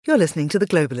You're listening to The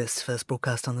Globalist, first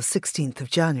broadcast on the 16th of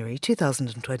January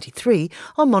 2023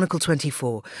 on Monocle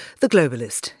 24. The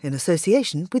Globalist, in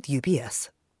association with UBS.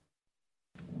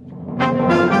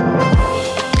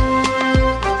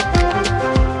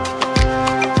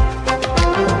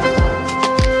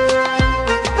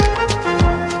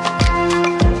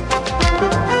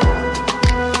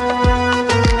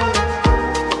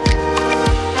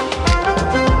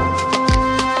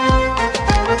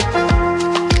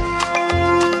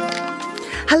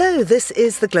 Hello, this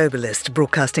is The Globalist,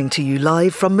 broadcasting to you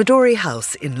live from Midori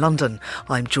House in London.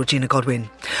 I'm Georgina Godwin.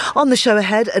 On the show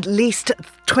ahead, at least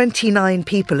 29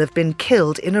 people have been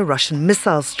killed in a Russian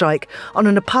missile strike on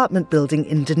an apartment building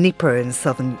in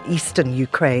Dnipro in eastern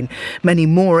Ukraine. Many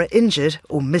more are injured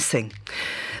or missing.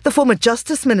 The former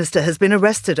Justice Minister has been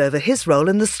arrested over his role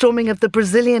in the storming of the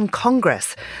Brazilian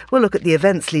Congress. We'll look at the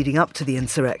events leading up to the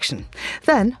insurrection.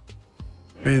 Then,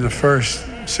 being the first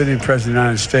sitting president of the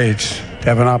United States to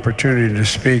have an opportunity to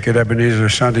speak at Ebenezer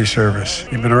Sunday service.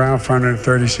 You've been around for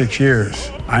 136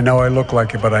 years. I know I look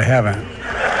like it, but I haven't.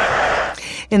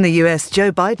 In the US,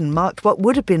 Joe Biden marked what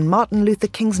would have been Martin Luther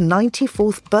King's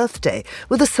 94th birthday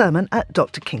with a sermon at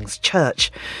Dr. King's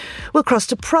church. We'll cross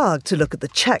to Prague to look at the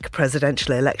Czech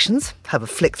presidential elections, have a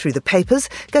flick through the papers,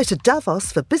 go to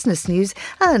Davos for business news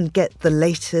and get the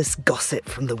latest gossip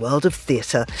from the world of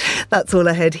theatre. That's all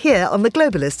ahead here on The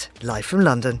Globalist, live from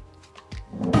London.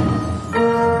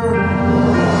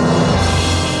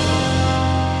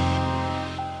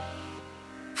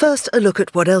 First, a look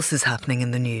at what else is happening in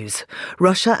the news.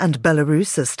 Russia and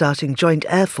Belarus are starting joint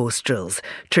air force drills,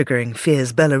 triggering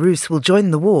fears Belarus will join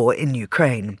the war in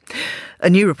Ukraine. A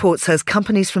new report says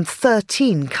companies from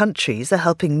 13 countries are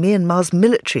helping Myanmar's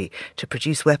military to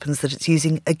produce weapons that it's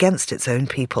using against its own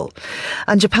people.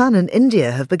 And Japan and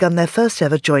India have begun their first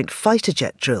ever joint fighter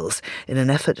jet drills in an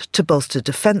effort to bolster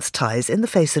defence ties in the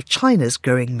face of China's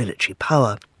growing military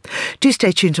power. Do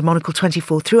stay tuned to Monocle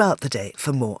 24 throughout the day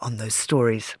for more on those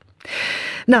stories.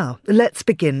 Now, let's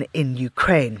begin in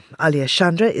Ukraine. Alia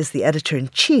Chandra is the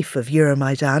editor-in-chief of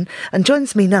Euromaidan and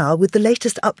joins me now with the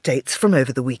latest updates from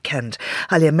over the weekend.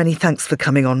 Alia, many thanks for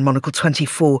coming on Monocle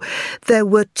 24. There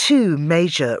were two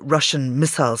major Russian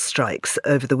missile strikes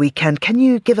over the weekend. Can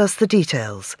you give us the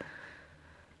details?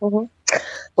 Well,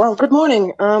 good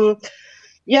morning.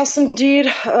 Yes, indeed.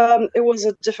 It was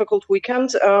a difficult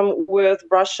weekend with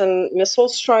Russian missile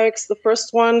strikes. The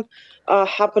first one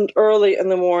happened early in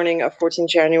the morning of 14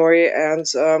 January, and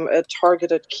it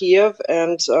targeted Kiev,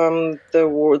 and there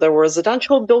were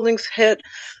residential buildings hit,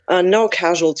 no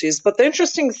casualties. But the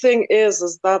interesting thing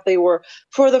is that they were,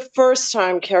 for the first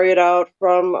time, carried out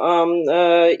from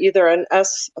either an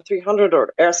S-300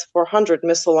 or S-400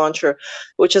 missile launcher,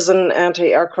 which is an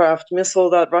anti-aircraft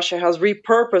missile that Russia has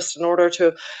repurposed in order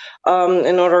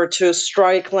to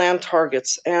strike land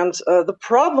targets. And the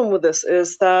problem with this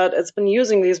is that it's been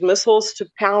using these missiles to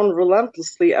pound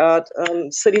relentlessly at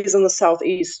cities in the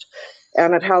southeast,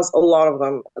 and it has a lot of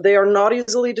them. They are not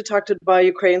easily detected by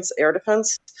Ukraine's air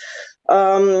defense,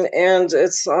 and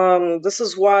it's this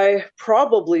is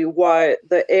probably why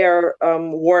the air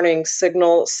warning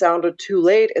signal sounded too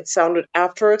late. It sounded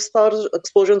after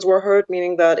explosions were heard,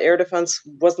 meaning that air defense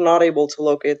was not able to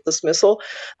locate this missile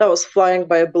that was flying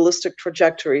by a ballistic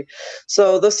trajectory.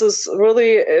 So this is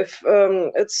really,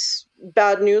 it's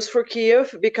bad news for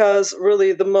Kiev, because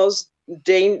really the most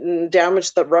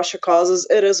damage that Russia causes,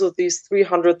 it is with these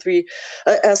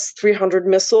S-300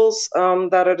 missiles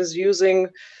that it is using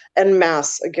en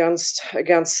masse against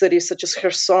cities such as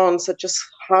Kherson, such as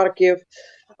Kharkiv.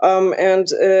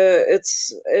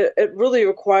 It really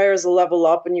requires a level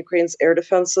up in Ukraine's air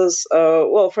defenses.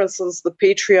 For instance, the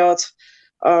Patriot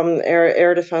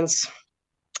air defense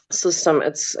system,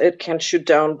 it can shoot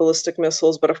down ballistic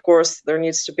missiles, but of course there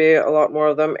needs to be a lot more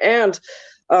of them. And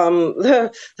the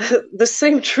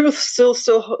same truth still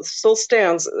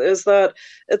stands, is that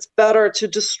it's better to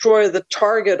destroy the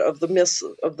target of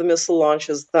the missile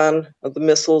launches than of the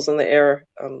missiles in the air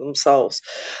themselves.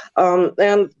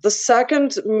 And the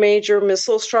second major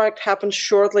missile strike happened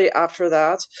shortly after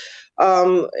that,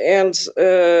 and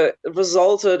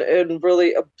resulted in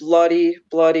really a bloody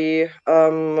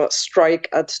strike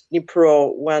at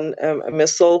Dnipro when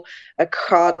a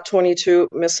Kha-22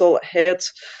 missile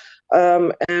hit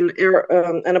an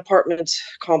apartment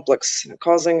complex,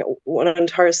 causing an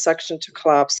entire section to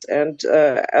collapse. And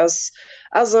as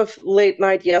of late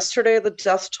night yesterday, the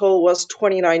death toll was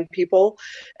 29 people,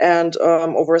 and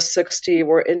over 60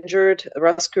 were injured.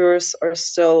 Rescuers are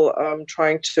still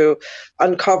trying to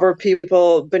uncover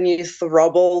people beneath the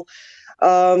rubble.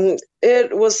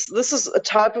 This is a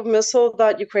type of missile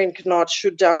that Ukraine cannot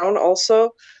shoot down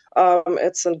also.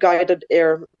 It's a guided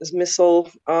air missile,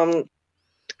 and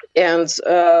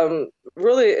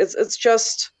really, it's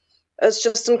just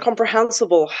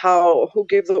incomprehensible who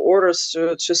gave the orders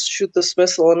to just shoot this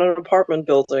missile in an apartment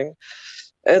building.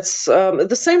 It's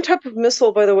the same type of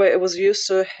missile, by the way. It was used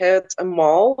to hit a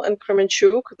mall in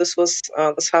Kremenchuk. This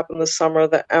happened this summer,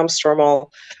 the Amstar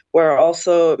Mall, where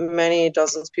also many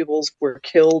dozens of people were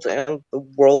killed, and the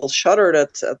world shuddered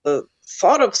at the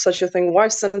thought of such a thing. Why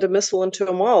send a missile into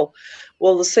a mall?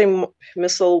 Well, the same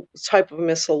type of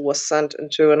missile was sent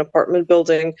into an apartment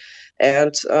building,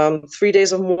 and 3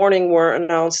 days of mourning were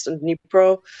announced in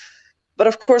Dnipro. But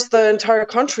of course, the entire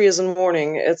country is in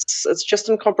mourning. It's just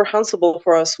incomprehensible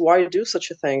for us. Why do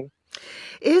such a thing?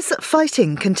 Is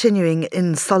fighting continuing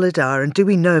in Soledar, and do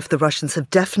we know if the Russians have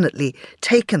definitely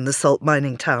taken the salt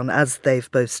mining town as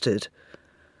they've boasted?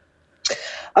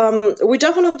 We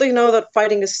definitely know that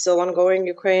fighting is still ongoing.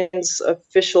 Ukraine's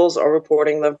officials are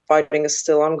reporting that fighting is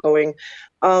still ongoing.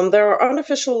 There are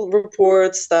unofficial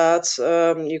reports that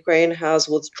Ukraine has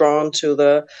withdrawn to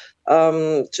the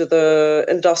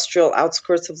industrial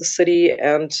outskirts of the city,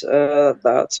 and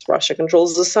that Russia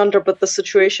controls the center. But the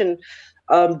situation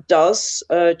does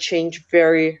change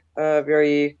very,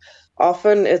 very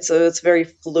often. It's very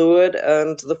fluid,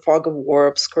 and the fog of war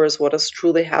obscures what is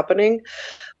truly happening.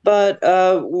 But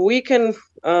we can.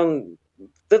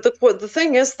 The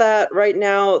thing is that right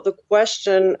now the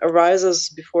question arises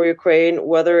before Ukraine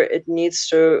whether it needs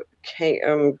to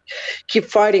keep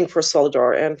fighting for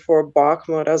Soledar and for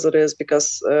Bakhmut as it is,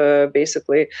 because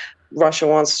basically Russia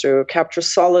wants to capture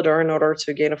Soledar in order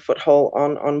to gain a foothold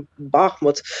on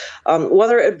Bakhmut.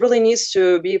 Whether it really needs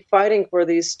to be fighting for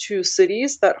these two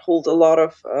cities that hold a lot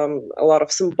of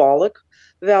symbolic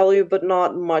value, but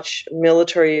not much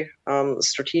military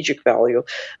strategic value,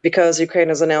 because Ukraine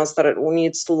has announced that it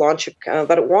wants to launch a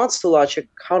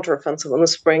counteroffensive in the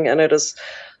spring, and it is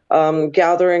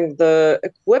gathering the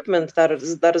equipment that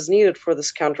is needed for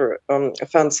this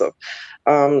counteroffensive,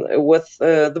 with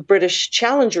the British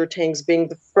Challenger tanks being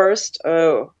the first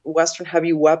Western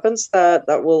heavy weapons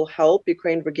that will help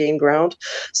Ukraine regain ground.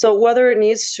 So whether it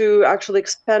needs to actually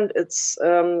expend its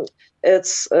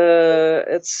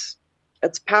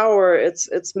power,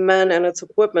 its men, and its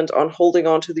equipment on holding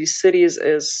on to these cities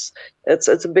it's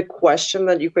a big question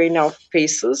that Ukraine now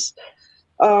faces.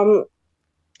 And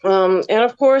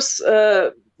of course,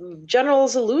 General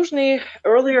Zaluzhny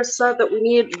earlier said that we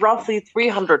need roughly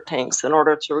 300 tanks in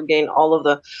order to regain all of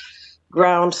the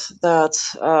ground that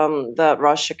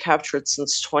Russia captured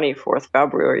since 24th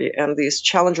February. And these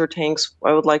Challenger tanks,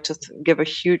 I would like to give a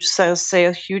huge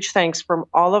thanks from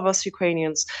all of us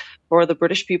Ukrainians for the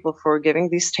British people for giving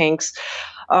these tanks.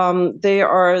 They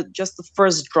are just the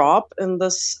first drop in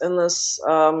this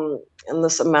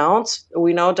amount.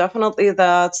 We know definitely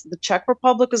that the Czech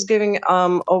Republic is giving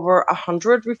over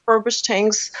 100 refurbished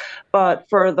tanks, but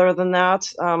further than that,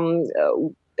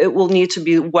 it will need to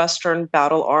be Western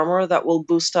battle armor that will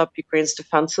boost up Ukraine's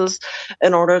defenses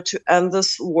in order to end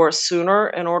this war sooner,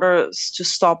 in order to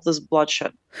stop this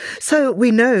bloodshed. So we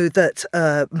know that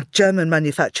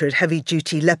German-manufactured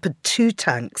heavy-duty Leopard 2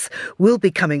 tanks will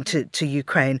be coming to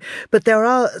Ukraine, but there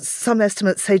are some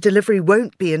estimates say delivery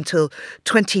won't be until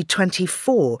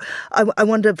 2024. I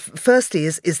wonder, firstly,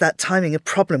 is that timing a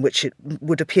problem, which it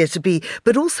would appear to be,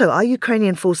 but also are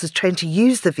Ukrainian forces trained to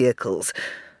use the vehicles?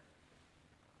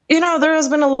 You know, there has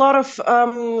been a lot of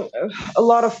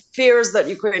fears that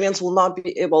Ukrainians will not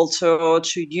be able to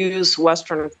use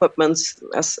Western equipment,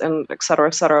 and et cetera,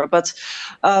 et cetera. But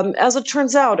as it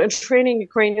turns out, in training,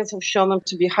 Ukrainians have shown them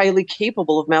to be highly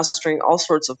capable of mastering all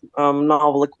sorts of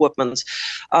novel equipment.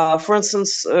 For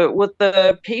instance, with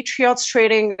the Patriots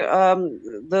training,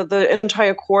 the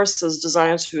entire course is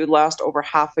designed to last over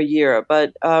half a year.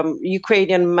 But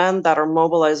Ukrainian men that are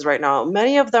mobilized right now,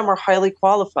 many of them are highly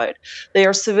qualified. They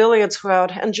are civilians who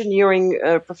had engineering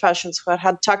professions, who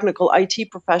had technical IT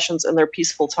professions in their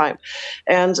peaceful time.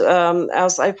 And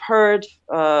as I've heard,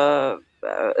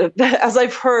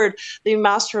 they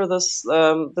master this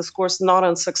course not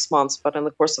in 6 months, but in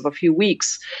the course of a few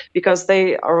weeks, because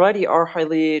they already are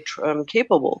highly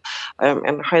capable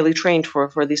and highly trained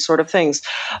for these sort of things.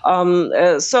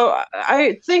 So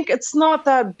I think it's not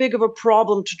that big of a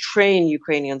problem to train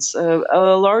Ukrainians.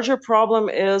 A larger problem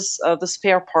is the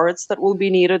spare parts that will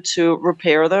be needed to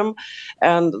repair them,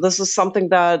 and this is something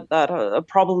that a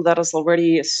problem that has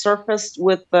already surfaced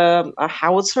with the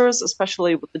howitzers,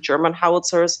 especially with the German howitzers.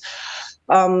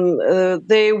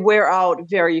 They wear out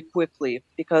very quickly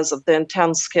because of the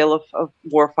intense scale of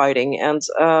war fighting, and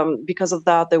because of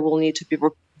that, they will need to be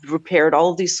repaired.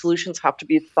 All of these solutions have to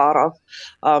be thought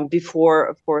of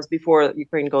before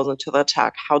Ukraine goes into the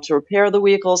attack. How to repair the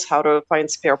vehicles, how to find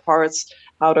spare parts,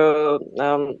 how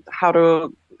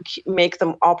to make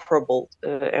them operable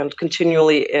and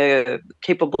continually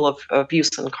capable of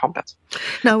use in combat.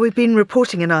 Now, we've been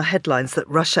reporting in our headlines that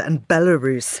Russia and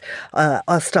Belarus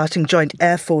are starting joint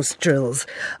Air Force drills.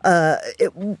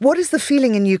 What is the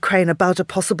feeling in Ukraine about a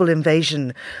possible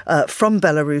invasion from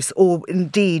Belarus, or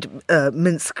indeed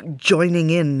Minsk joining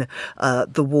in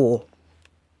the war?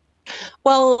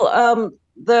 Well,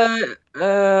 the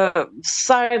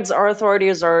signs our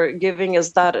authorities are giving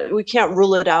is that we can't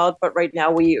rule it out, but right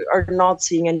now we are not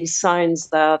seeing any signs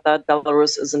that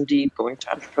Belarus is indeed going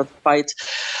to enter the fight.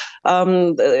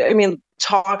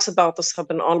 Talks about this have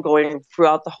been ongoing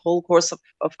throughout the whole course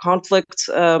of conflict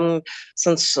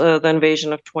since the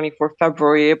invasion of 24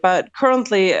 February. But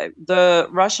currently, the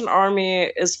Russian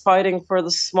army is fighting for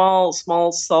the small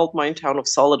salt mine town of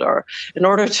Soledar in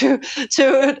order to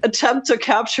attempt to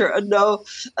capture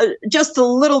just a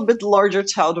little bit larger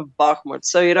town of Bakhmut.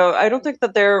 So, I don't think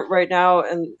that they're right now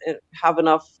and have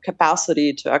enough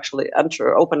capacity to actually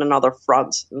open another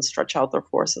front and stretch out their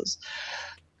forces.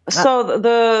 So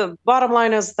the bottom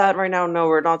line is that right now, no,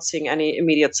 we're not seeing any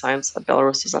immediate signs that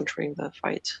Belarus is entering the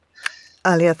fight.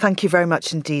 Alia, thank you very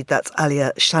much indeed. That's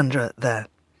Alia Chandra there.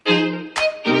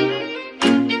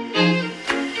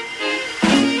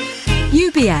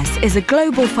 UBS is a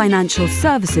global financial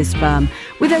services firm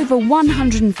with over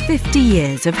 150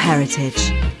 years of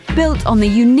heritage. Built on the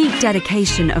unique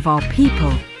dedication of our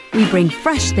people, we bring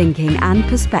fresh thinking and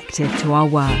perspective to our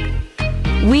work.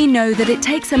 We know that it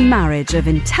takes a marriage of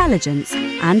intelligence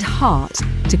and heart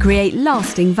to create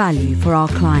lasting value for our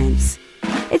clients.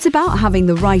 It's about having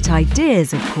the right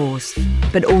ideas, of course,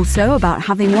 but also about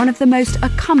having one of the most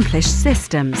accomplished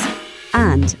systems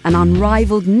and an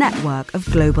unrivaled network of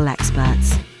global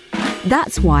experts.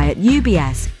 That's why at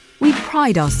UBS, we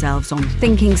pride ourselves on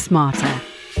thinking smarter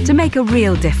to make a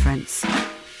real difference.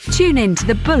 Tune in to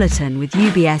The Bulletin with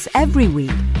UBS every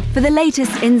week for the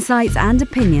latest insights and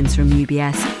opinions from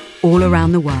UBS all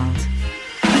around the world.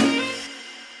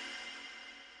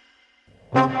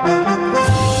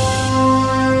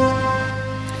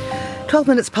 12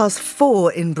 minutes past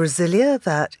 4 in Brasilia.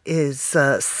 That is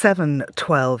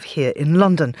 7:12 here in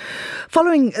London.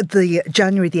 Following the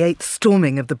January the 8th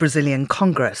storming of the Brazilian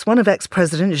Congress, one of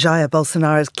ex-President Jair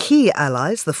Bolsonaro's key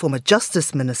allies, the former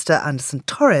Justice Minister Anderson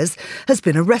Torres, has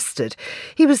been arrested.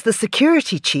 He was the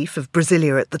security chief of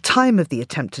Brasilia at the time of the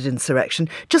attempted insurrection,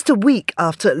 just a week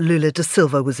after Lula da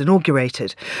Silva was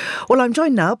inaugurated. Well, I'm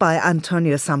joined now by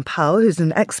Antonio Sampaio, who's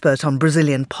an expert on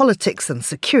Brazilian politics and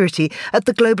security at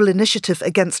the Global Initiative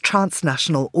Against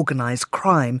Transnational Organised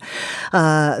Crime.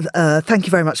 Thank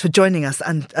you very much for joining us,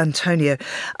 Antonio.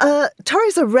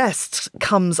 Torres' arrest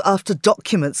comes after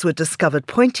documents were discovered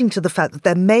pointing to the fact that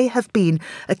there may have been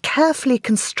a carefully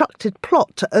constructed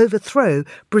plot to overthrow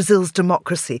Brazil's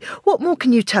democracy. What more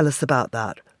can you tell us about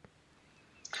that?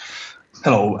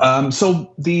 Hello.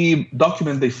 So the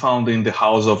document they found in the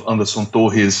house of Anderson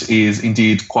Torres is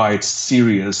indeed quite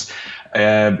serious.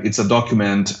 It's a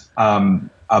document,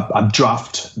 a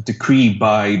draft decree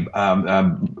by,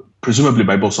 presumably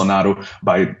by Bolsonaro,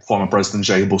 by former President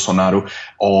Jair Bolsonaro,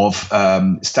 of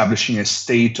establishing a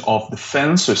state of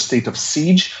defense or state of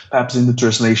siege, perhaps in the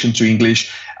translation to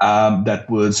English, that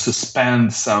would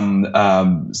suspend some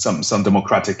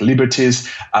democratic liberties.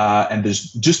 And the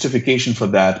justification for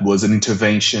that was an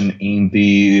intervention in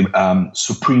the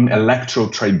Supreme Electoral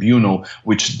Tribunal,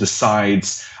 which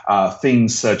decides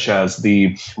things such as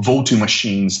the voting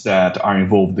machines that are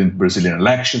involved in Brazilian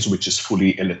elections, which is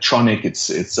fully electronic. It's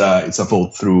a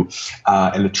vote through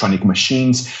electronic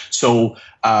machines. So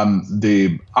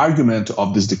the argument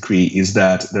of this decree is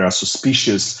that there are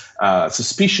suspicions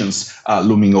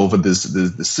looming over this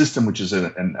system, which is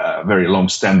a very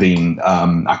long-standing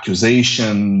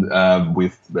accusation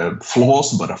with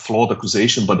flaws, but a flawed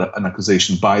accusation, but an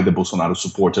accusation by the Bolsonaro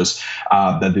supporters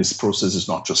that this process is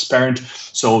not transparent.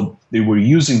 So they were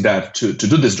using that to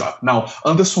do this draft. Now,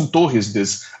 Anderson Torres,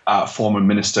 this former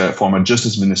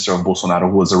justice minister of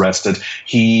Bolsonaro who was arrested,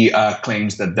 he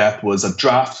claims that was a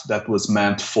draft that was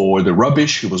meant for the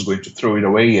rubbish. He was going to throw it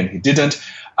away, and he didn't.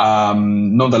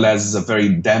 Nonetheless, it's a very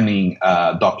damning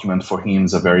document for him.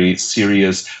 It's a very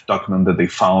serious document that they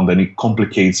found, and it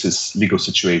complicates his legal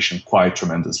situation quite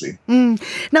tremendously.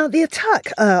 Now, the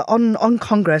attack on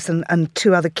Congress and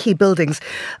two other key buildings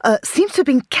seems to have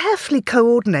been carefully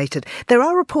coordinated. There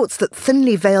are reports that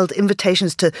thinly veiled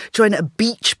invitations to join a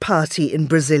beach party in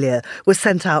Brasilia were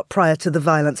sent out prior to the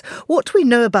violence. What do we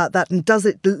know about that, and does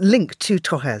it link to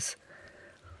Torres?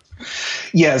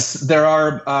 Yes, there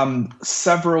are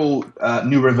several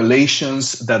new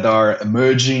revelations that are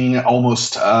emerging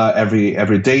almost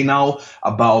every day now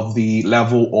about the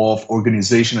level of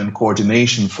organization and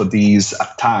coordination for these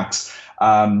attacks,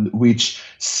 which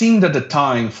seemed at the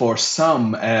time for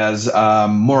some as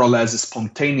more or less a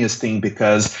spontaneous thing,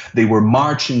 because they were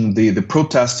marching. The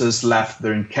protesters left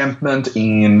their encampment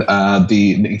in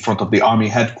front of the army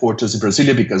headquarters in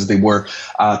Brasilia because they were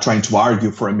trying to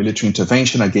argue for a military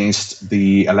intervention against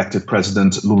the elected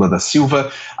president Lula da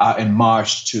Silva, and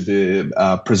marched to the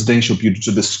presidential building, to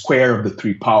the Square of the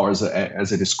Three Powers,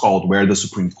 as it is called, where the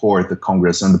Supreme Court, the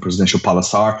Congress, and the presidential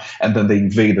palace are, and then they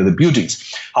invaded the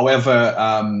buildings. However,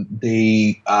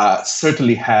 they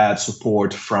certainly had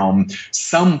support from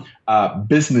some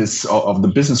business of the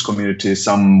business community,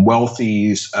 some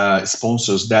wealthy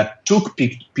sponsors that took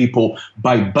people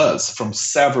by bus from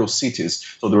several cities.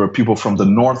 So there were people from the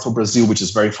north of Brazil, which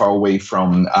is very far away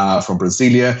from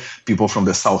Brasilia, people from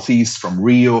the southeast, from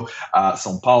Rio,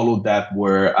 São Paulo, that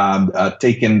were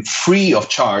taken free of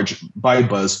charge by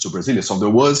bus to Brasilia. So there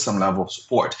was some level of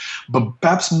support. But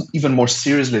perhaps even more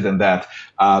seriously than that,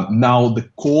 now the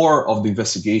core of the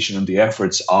investigation and the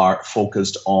efforts are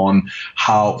focused on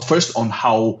how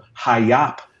high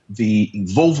up the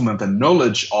involvement and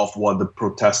knowledge of what the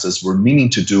protesters were meaning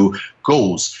to do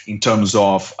goes, in terms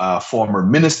of former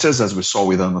ministers, as we saw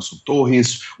with Anderson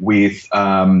Torres, with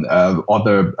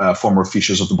other former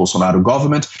officials of the Bolsonaro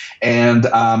government, and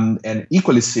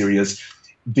equally serious,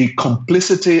 the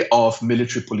complicity of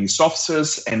military police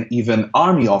officers and even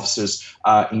army officers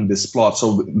in this plot.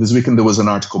 So this weekend there was an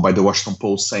article by the Washington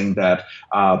Post saying that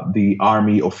the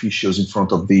army officials in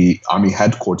front of the army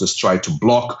headquarters tried to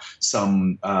block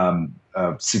some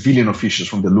civilian officials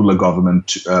from the Lula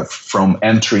government from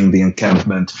entering the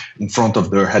encampment in front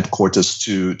of their headquarters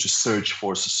to search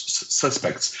for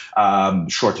suspects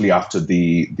shortly after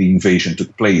the invasion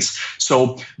took place.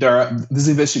 So these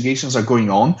investigations are going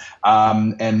on,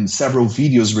 and several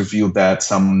videos revealed that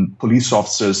some police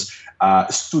officers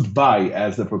stood by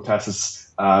as the protesters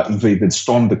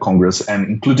stormed the Congress, and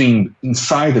including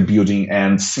inside the building,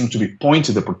 and seemed to be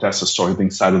pointing the protesters toward the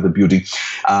inside of the building.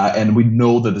 And we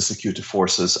know that the security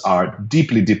forces are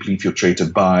deeply, deeply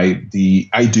infiltrated by the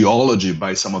ideology,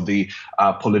 by some of the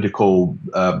political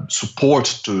support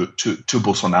to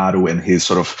Bolsonaro and his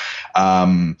sort of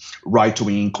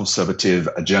right-wing conservative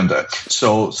agenda.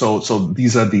 So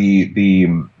these are the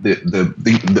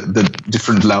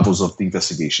different levels of the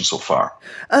investigation so far.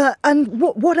 And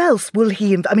what else will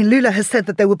he? I mean, Lula has said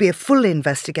that there will be a full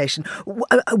investigation.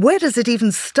 Where does it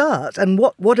even start, and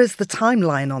what is the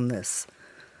timeline on this?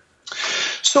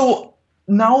 So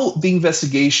now the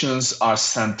investigations are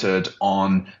centered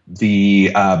on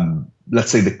the let's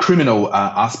say the criminal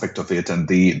aspect of it, and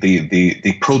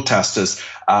the protesters.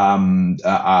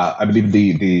 I believe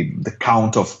the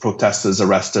count of protesters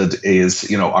arrested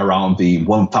is around the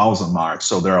 1,000 mark.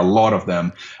 So there are a lot of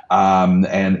them,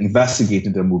 and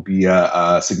investigating them will be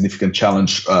a significant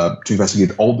challenge to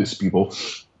investigate all these people.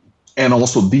 And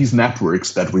also these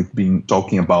networks that we've been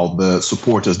talking about, the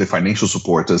supporters, the financial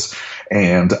supporters,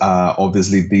 and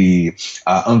obviously the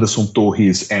Anderson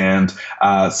Torres and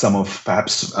some of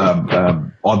perhaps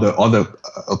other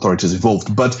authorities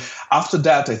involved. But after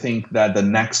that, I think that the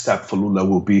next step for Lula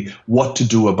will be what to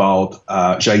do about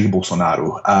Jair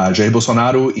Bolsonaro. Jair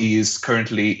Bolsonaro is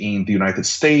currently in the United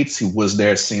States. He was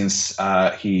there since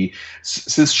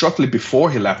shortly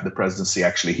before he left the presidency.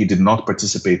 Actually, he did not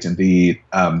participate in the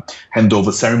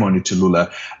handover ceremony to Lula.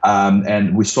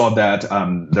 And we saw that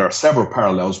there are several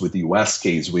parallels with the U.S.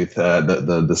 case, with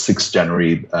the 6th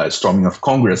January storming of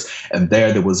Congress. And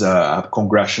there was a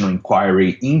congressional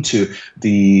inquiry into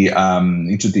the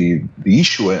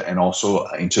issue, and also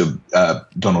into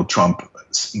Donald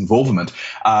Trump's involvement.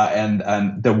 And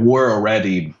there were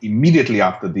already, immediately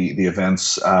after the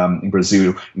events in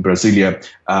Brasilia,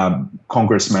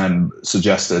 congressmen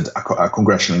suggested a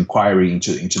congressional inquiry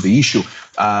into the issue.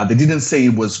 They didn't say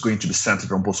it was going to be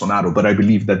centered on Bolsonaro, but I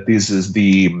believe that this is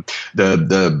the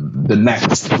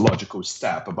next logical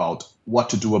step about what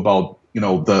to do about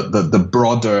the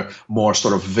broader, more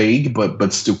sort of vague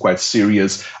but still quite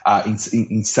serious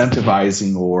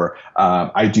incentivizing or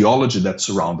ideology that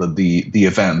surrounded the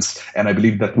events. And I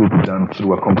believe that will be done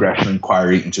through a congressional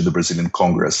inquiry into the Brazilian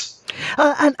Congress.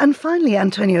 And finally,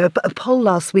 Antonio, a poll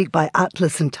last week by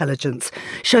Atlas Intelligence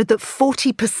showed that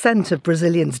 40% of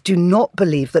Brazilians do not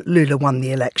believe that Lula won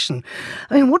the election.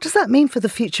 I mean, what does that mean for the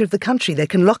future of the country? They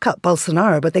can lock up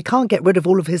Bolsonaro, but they can't get rid of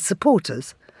all of his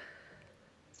supporters.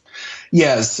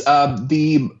 Yes,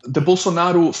 the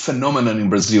Bolsonaro phenomenon in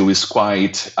Brazil is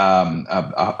quite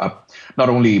not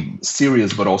only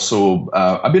serious, but also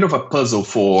a bit of a puzzle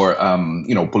for,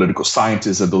 political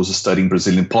scientists and those studying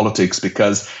Brazilian politics,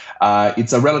 because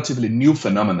it's a relatively new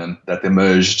phenomenon that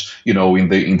emerged, in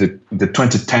the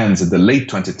 2010s, in the late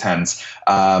 2010s,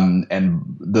 and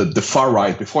the far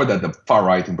right. Before that, the far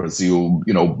right in Brazil,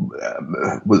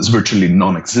 was virtually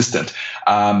non-existent.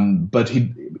 But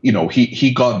he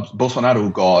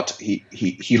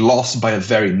lost by a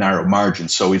very narrow margin.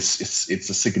 So it's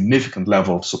a significant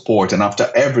level of support. And after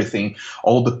everything,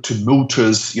 all the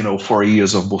tumultuous, 4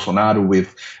 years of Bolsonaro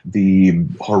with the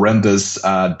horrendous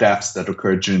deaths that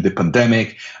occurred during the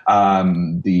pandemic,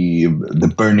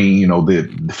 the burning, the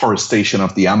deforestation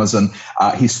of the Amazon,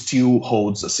 he still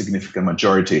holds a significant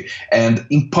majority. And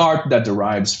in part that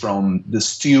derives from the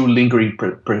still lingering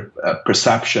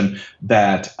perception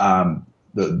that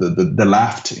the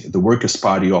left, the Workers'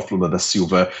 Party of Lula da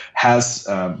Silva, has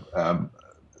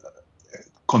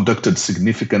conducted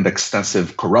significant,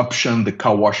 extensive corruption. The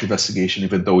car wash investigation,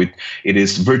 even though it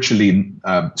is virtually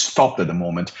stopped at the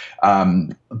moment,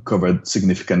 covered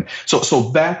significant. So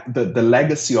that the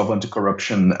legacy of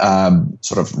anti-corruption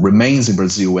sort of remains in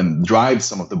Brazil and drives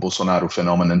some of the Bolsonaro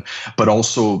phenomenon, but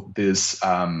also this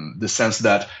the sense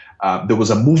that there was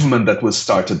a movement that was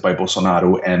started by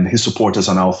Bolsonaro, and his supporters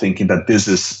are now thinking that this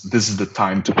is the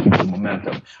time to keep the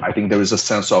momentum. I think there is a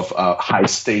sense of high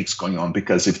stakes going on,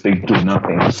 because if they do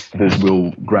nothing, this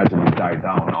will gradually die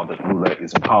down now that Lula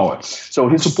is in power. So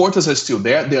his supporters are still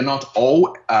there. They're not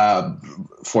all,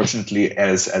 fortunately,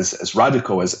 as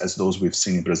radical as those we've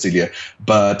seen in Brasilia,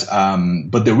 but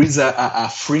there is a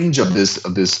fringe of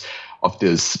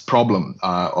this problem,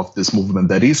 of this movement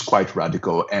that is quite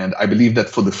radical. And I believe that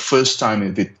for the first time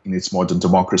in its modern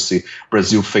democracy,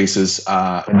 Brazil faces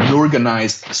an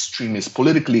organized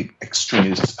politically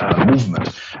extremist movement,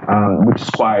 which is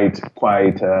quite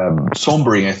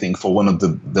sombering, I think, for one of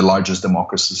the largest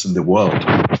democracies in the world.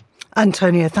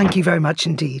 Antonio, thank you very much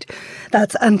indeed.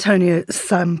 That's Antonio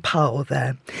Sampaio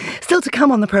there. Still to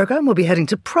come on the programme, we'll be heading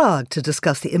to Prague to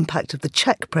discuss the impact of the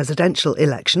Czech presidential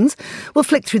elections. We'll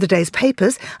flick through the day's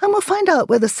papers and we'll find out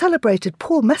where the celebrated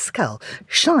Paul Mescal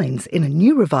shines in a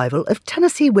new revival of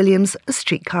Tennessee Williams' A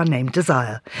Streetcar Named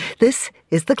Desire. This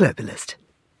is The Globalist.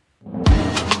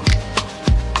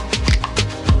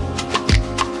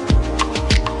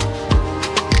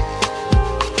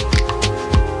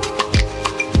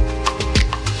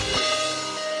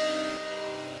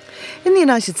 In the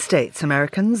United States,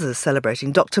 Americans are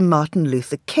celebrating Dr. Martin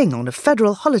Luther King on a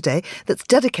federal holiday that's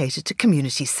dedicated to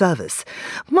community service.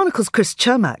 Monocle's Chris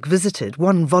Chermak visited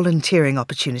one volunteering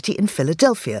opportunity in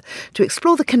Philadelphia to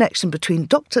explore the connection between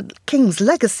Dr. King's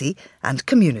legacy and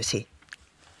community.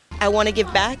 I want to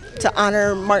give back to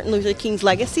honor Martin Luther King's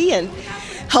legacy and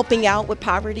helping out with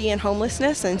poverty and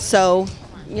homelessness. And so,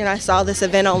 I saw this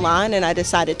event online and I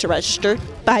decided to register.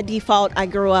 By default, I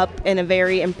grew up in a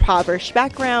very impoverished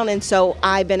background, and so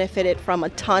I benefited from a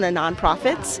ton of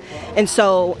nonprofits. And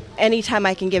so anytime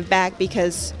I can give back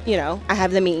because, I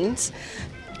have the means,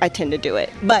 I tend to do it.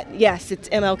 But yes, it's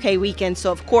MLK weekend,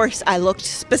 so of course I looked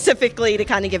specifically to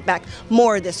kind of give back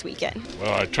more this weekend.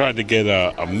 Well, I tried to get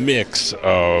a mix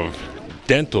of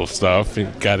dental stuff.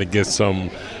 You got to get some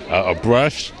a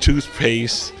brush,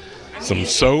 toothpaste, some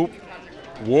soap,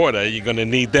 water. You're going to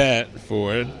need that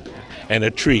for it, and a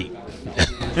treat.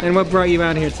 And what brought you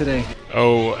out here today?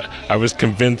 Oh, I was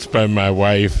convinced by my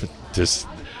wife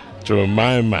to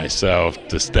remind myself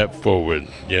to step forward,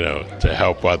 to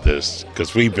help others,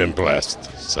 because we've been blessed.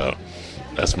 So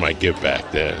that's my give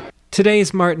back there.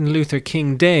 Today's Martin Luther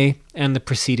King Day and the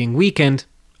preceding weekend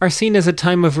are seen as a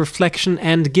time of reflection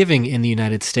and giving in the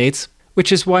United States,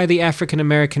 which is why the African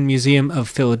American Museum of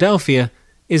Philadelphia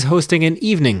is hosting an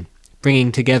evening,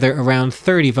 bringing together around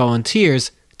 30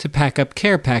 volunteers to pack up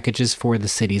care packages for the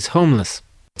city's homeless.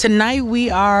 Tonight we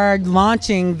are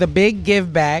launching The Big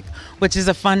Give Back, which is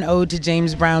a fun ode to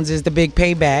James Brown's The Big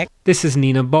Payback. This is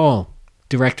Nina Ball,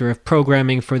 Director of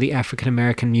Programming for the African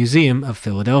American Museum of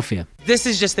Philadelphia. This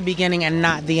is just the beginning and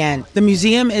not the end. The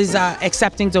museum is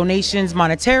accepting donations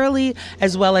monetarily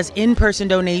as well as in-person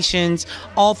donations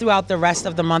all throughout the rest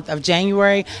of the month of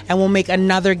January, and we'll make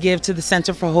another give to the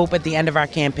Center for Hope at the end of our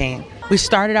campaign. We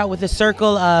started out with a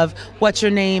circle of what's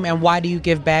your name and why do you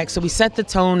give back? So we set the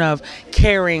tone of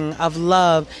caring, of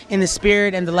love, in the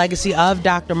spirit and the legacy of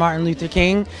Dr. Martin Luther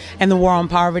King and the war on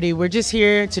poverty. We're just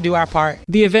here to do our part.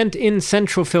 The event in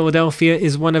central Philadelphia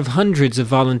is one of hundreds of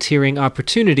volunteering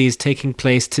opportunities taking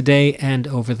place today and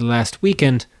over the last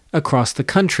weekend across the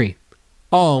country,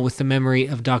 all with the memory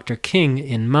of Dr. King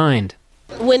in mind.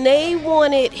 When they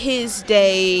wanted his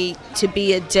day to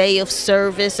be a day of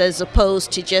service as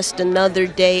opposed to just another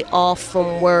day off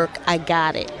from work, I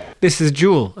got it. This is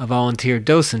Jewel, a volunteer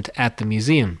docent at the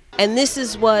museum. And this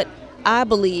is what I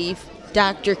believe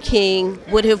Dr. King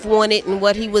would have wanted and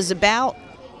what he was about,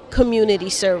 community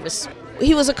service.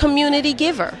 He was a community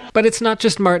giver. But it's not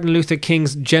just Martin Luther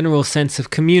King's general sense of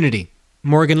community.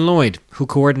 Morgan Lloyd, who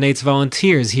coordinates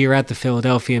volunteers here at the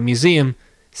Philadelphia Museum,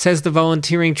 says the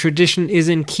volunteering tradition is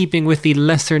in keeping with the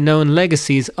lesser-known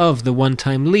legacies of the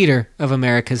one-time leader of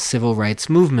America's civil rights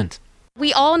movement.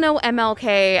 We all know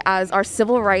MLK as our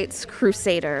civil rights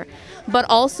crusader, but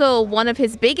also one of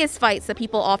his biggest fights that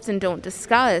people often don't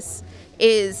discuss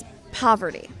is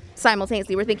poverty.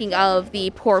 Simultaneously, we're thinking of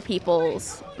the Poor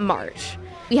People's March.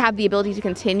 We have the ability to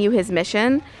continue his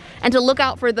mission and to look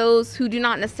out for those who do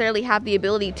not necessarily have the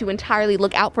ability to entirely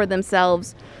look out for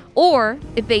themselves, or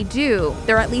if they do,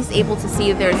 they're at least able to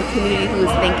see if there's a community who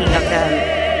is thinking of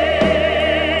them.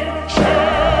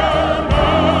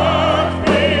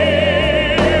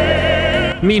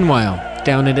 Meanwhile,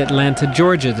 down in Atlanta,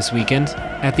 Georgia this weekend,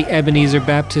 at the Ebenezer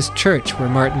Baptist Church where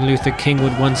Martin Luther King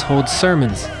would once hold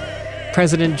sermons,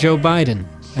 President Joe Biden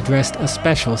addressed a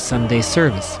special Sunday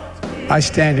service. I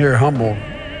stand here humbled,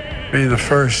 being the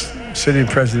first sitting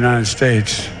president of the United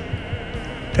States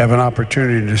to have an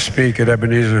opportunity to speak at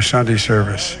Ebenezer Sunday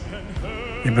service.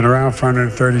 You've been around for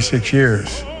 136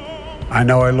 years. I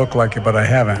know I look like it, but I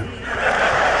haven't.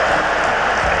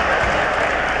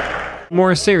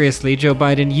 More seriously, Joe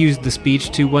Biden used the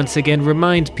speech to once again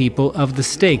remind people of the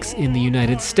stakes in the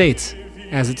United States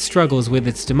as it struggles with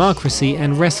its democracy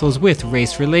and wrestles with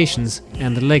race relations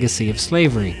and the legacy of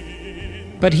slavery.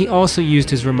 But he also used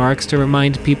his remarks to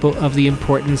remind people of the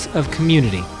importance of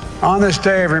community. On this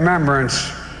day of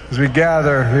remembrance, as we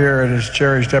gather here at his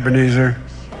cherished Ebenezer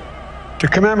to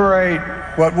commemorate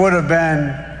what would have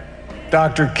been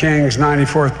Dr. King's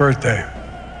 94th birthday,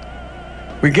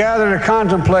 we gather to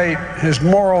contemplate his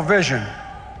moral vision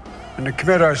and to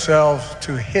commit ourselves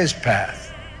to his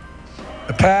path,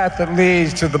 the path that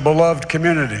leads to the beloved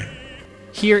community.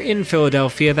 Here in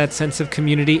Philadelphia, that sense of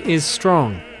community is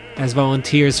strong, as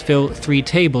volunteers fill 3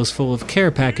 tables full of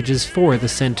care packages for the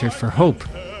Center for Hope,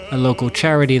 a local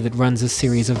charity that runs a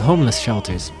series of homeless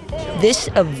shelters. This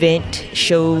event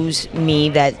shows me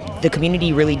that the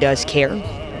community really does care,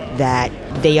 that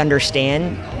they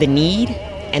understand the need,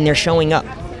 and they're showing up.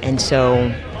 And so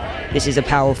this is a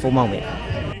powerful moment.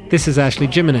 This is Ashley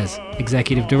Jimenez,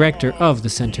 Executive Director of the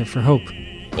Center for Hope.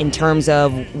 In terms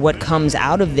of what comes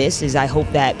out of this is I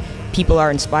hope that people are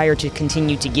inspired to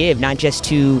continue to give, not just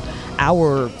to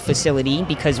our facility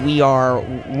because we are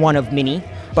one of many,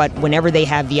 but whenever they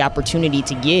have the opportunity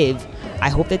to give, I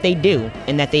hope that they do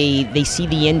and that they see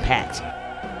the impact.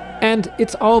 And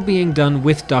it's all being done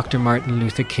with Dr. Martin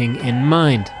Luther King in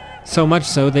mind. So much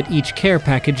so that each care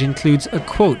package includes a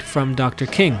quote from Dr.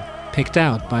 King, picked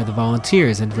out by the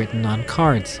volunteers and written on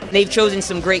cards. They've chosen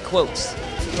some great quotes.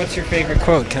 What's your favorite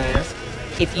quote, can I ask?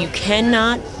 If you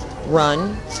cannot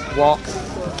run, walk,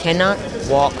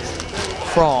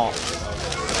 crawl,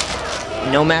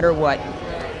 no matter what,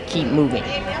 keep moving.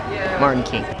 Martin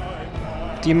King.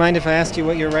 Do you mind if I ask you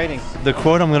what you're writing? The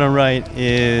quote I'm going to write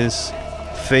is,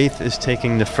 "Faith is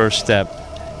taking the first step,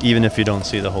 even if you don't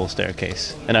see the whole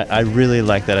staircase." And I really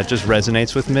like that. It just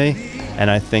resonates with me, and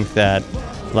I think that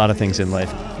a lot of things in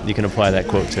life you can apply that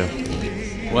quote to.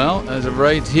 Well, as of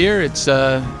right here, it's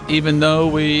even though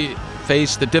we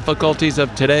face the difficulties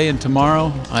of today and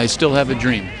tomorrow, I still have a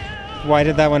dream. Why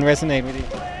did that one resonate with you?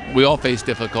 We all face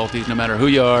difficulties, no matter who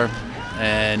you are,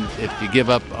 and if you give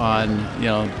up on,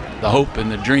 the hope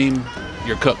and the dream,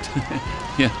 you're cooked.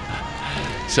 Yeah.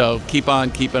 So keep on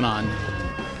keeping on.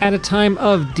 At a time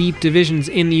of deep divisions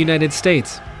in the United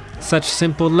States, such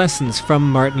simple lessons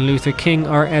from Martin Luther King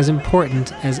are as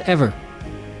important as ever.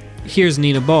 Here's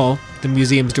Nina Ball, the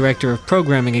museum's director of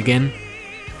programming again,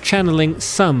 channeling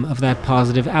some of that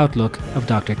positive outlook of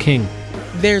Dr. King.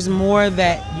 There's more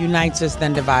that unites us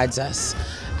than divides us.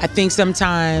 I think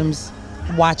sometimes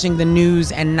watching the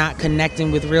news and not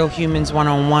connecting with real humans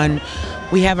one-on-one,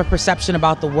 we have a perception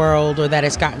about the world or that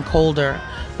it's gotten colder,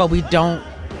 but we don't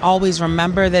always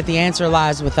remember that the answer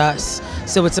lies with us.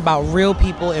 So it's about real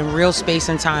people in real space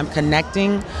and time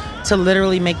connecting to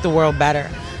literally make the world better.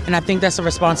 And I think that's a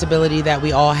responsibility that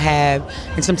we all have,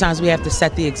 and sometimes we have to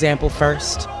set the example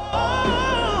first.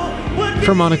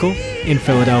 For Monocle, in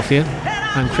Philadelphia,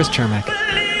 I'm Chris Chermak.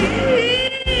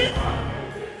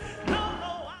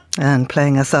 And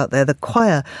playing us out there, the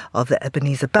choir of the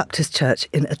Ebenezer Baptist Church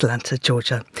in Atlanta,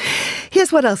 Georgia.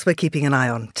 Here's what else we're keeping an eye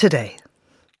on today.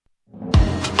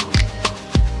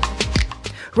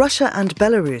 Russia and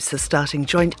Belarus are starting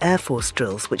joint Air Force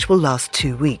drills, which will last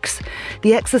 2 weeks.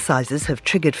 The exercises have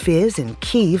triggered fears in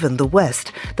Kyiv and the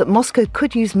West that Moscow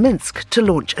could use Minsk to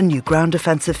launch a new ground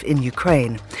offensive in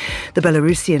Ukraine. The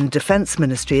Belarusian Defence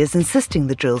Ministry is insisting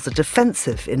the drills are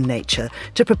defensive in nature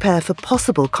to prepare for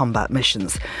possible combat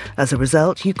missions. As a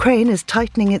result, Ukraine is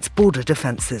tightening its border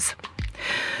defences.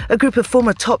 A group of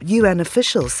former top UN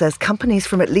officials says companies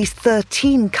from at least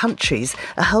 13 countries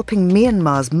are helping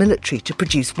Myanmar's military to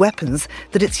produce weapons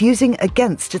that it's using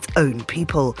against its own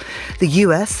people. The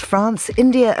US, France,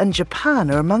 India and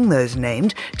Japan are among those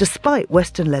named, despite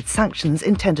Western-led sanctions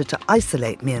intended to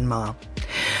isolate Myanmar.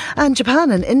 And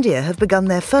Japan and India have begun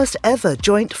their first ever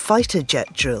joint fighter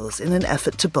jet drills in an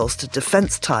effort to bolster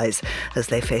defence ties as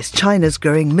they face China's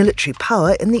growing military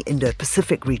power in the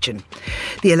Indo-Pacific region.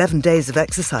 The 11 days of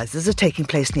exercises are taking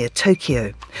place near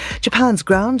Tokyo. Japan's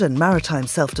ground and maritime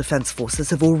self-defence forces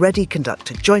have already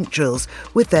conducted joint drills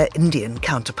with their Indian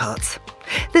counterparts.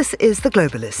 This is The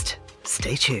Globalist.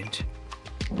 Stay tuned.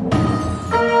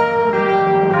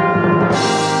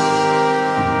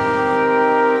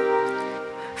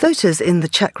 Voters in the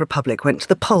Czech Republic went to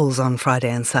the polls on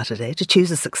Friday and Saturday to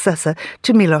choose a successor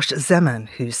to Miloš Zeman,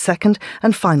 whose second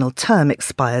and final term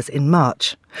expires in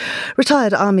March.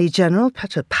 Retired Army General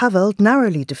Petr Pavel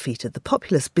narrowly defeated the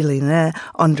populist billionaire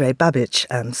Andrej Babiš,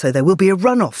 and so there will be a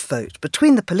runoff vote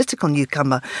between the political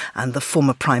newcomer and the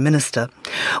former Prime Minister.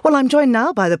 Well, I'm joined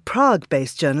now by the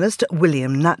Prague-based journalist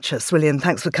William Natchas. William,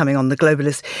 thanks for coming on The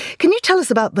Globalist. Can you tell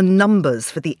us about the numbers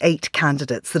for the 8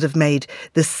 candidates that have made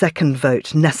this second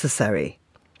vote necessary?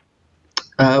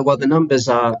 Well, the numbers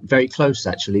are very close,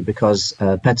 actually, because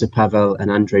Petr Pavel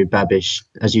and Andrej Babiš,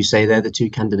 as you say, they're the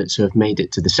 2 candidates who have made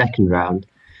it to the second round.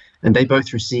 And they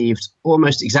both received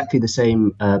almost exactly the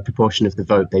same proportion of the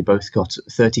vote. They both got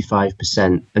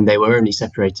 35%, and they were only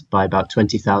separated by about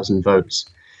 20,000 votes.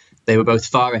 They were both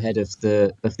far ahead of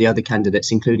the other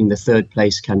candidates, including the third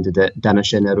place candidate,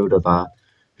 Danuše Nerudová,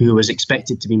 who was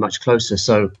expected to be much closer.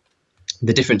 So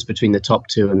the difference between the top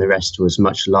 2 and the rest was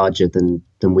much larger than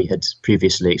we had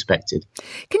previously expected.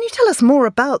 Can you tell us more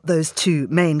about those 2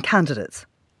 main candidates?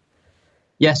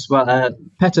 Yes, well,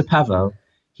 Petr Pavel,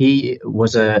 he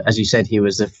was, as you said, he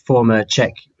was a former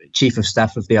Czech chief of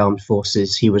staff of the armed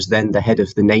forces. He was then the head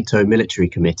of the NATO military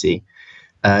committee.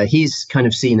 He's kind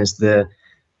of seen as the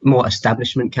more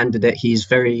establishment candidate. He's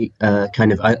very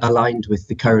kind of aligned with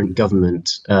the current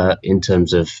government in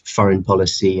terms of foreign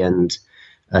policy and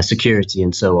security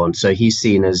and so on. So he's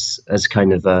seen as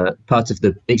kind of a part of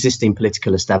the existing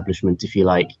political establishment, if you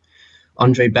like.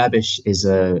 Andrej Babiš is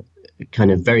a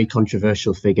kind of very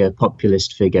controversial figure,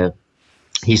 populist figure.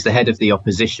 He's the head of the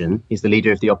opposition. He's the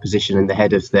leader of the opposition and the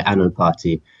head of the ANO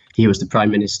party. He was the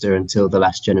prime minister until the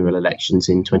last general elections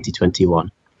in 2021.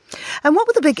 And what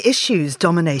were the big issues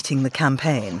dominating the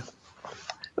campaign?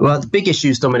 Well, the big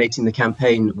issues dominating the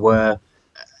campaign were,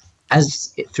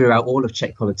 as throughout all of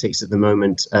Czech politics at the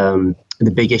moment,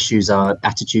 the big issues are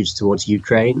attitudes towards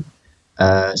Ukraine.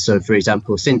 So, for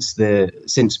example, since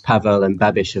Pavel and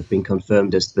Babiš have been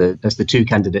confirmed as the 2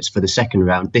 candidates for the second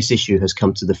round, this issue has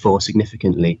come to the fore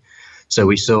significantly. So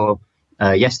we saw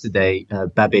yesterday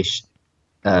Babiš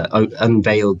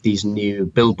unveiled these new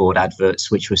billboard adverts,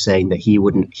 which were saying that he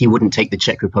wouldn't take the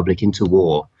Czech Republic into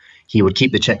war. He would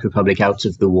keep the Czech Republic out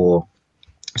of the war.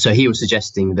 So he was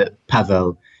suggesting that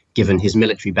Pavel, given his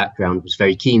military background, was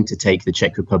very keen to take the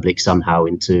Czech Republic somehow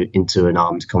into an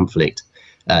armed conflict.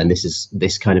 And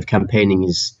this kind of campaigning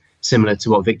is similar to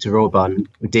what Viktor Orbán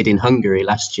did in Hungary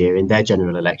last year in their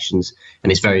general elections,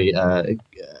 and it's very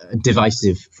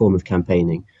divisive form of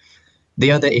campaigning.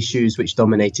 The other issues which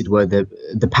dominated were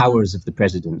the powers of the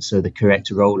president, so the correct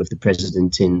role of the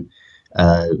president in.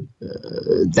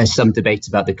 There's some debate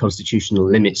about the constitutional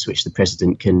limits which the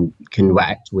president can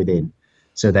act within.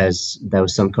 So there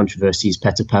was some controversies.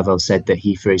 Petr Pavel said that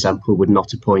he, for example, would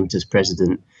not appoint as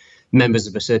president members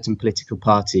of a certain political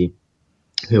party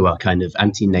who are kind of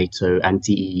anti-NATO,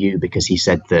 anti-EU, because he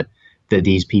said that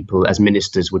these people as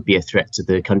ministers would be a threat to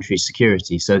the country's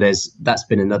security. So that's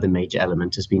been another major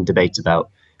element. There's been debate about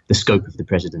the scope of the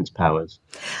president's powers.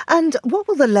 And what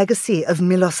will the legacy of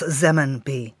Miloš Zeman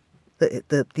be,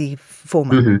 the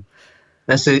former? Mm-hmm.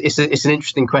 It's an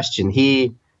interesting question.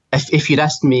 If you'd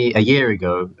asked me a year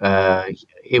ago,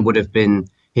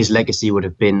 his legacy would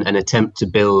have been an attempt to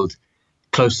build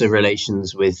closer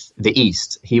relations with the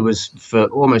East. He was, for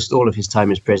almost all of his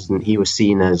time as president, he was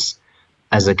seen as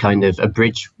a kind of a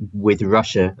bridge with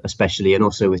Russia, especially, and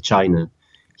also with China.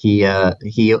 He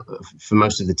for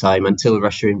most of the time, until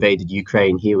Russia invaded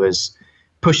Ukraine, he was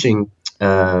pushing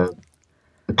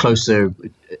closer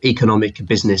economic,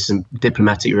 business and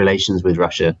diplomatic relations with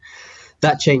Russia.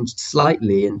 That changed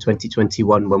slightly in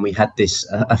 2021 when we had this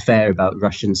affair about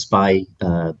Russian spy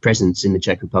presence in the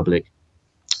Czech Republic.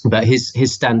 But his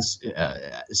stance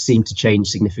seemed to change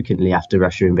significantly after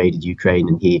Russia invaded Ukraine,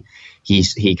 and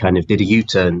he kind of did a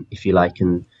U-turn, if you like,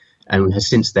 and has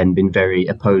since then been very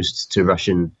opposed to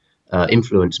Russian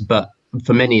influence. But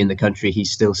for many in the country,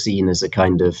 he's still seen as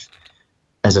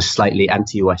a slightly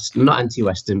not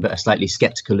anti-Western, but a slightly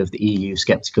skeptical of the EU,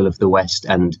 skeptical of the West,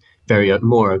 and very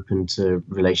more open to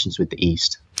relations with the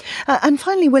East. And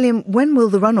finally, William, when will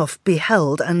the runoff be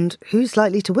held and who's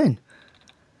likely to win?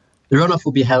 The runoff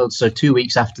will be held 2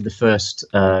 weeks after the first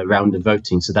round of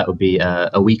voting. So that will be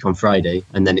a week on Friday,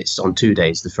 and then it's on 2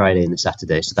 days, the Friday and the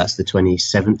Saturday. So that's the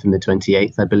 27th and the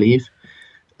 28th, I believe.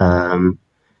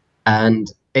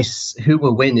 And who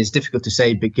will win is difficult to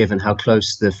say, but given how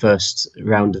close the first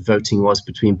round of voting was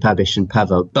between Babiš and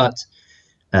Pavel. But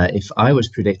if I was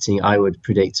predicting, I would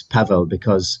predict Pavel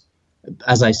because,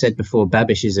 as I said before,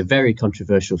 Babiš is a very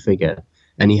controversial figure,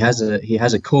 and he has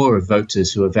a core of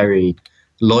voters who are very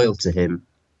loyal to him.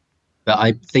 But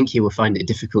I think he will find it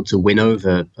difficult to win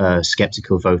over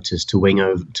skeptical voters, to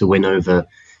win over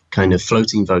kind of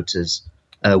floating voters,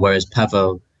 whereas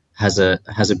Pavel has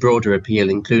a broader appeal,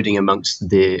 including amongst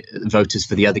the voters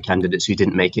for the other candidates who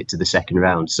didn't make it to the second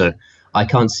round. So I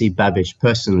can't see Babiš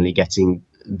personally getting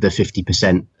the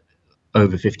 50%,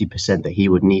 over 50% that he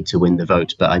would need to win the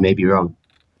vote, but I may be wrong.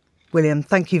 William,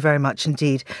 thank you very much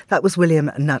indeed. That was William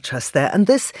Nattrass there, and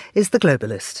this is The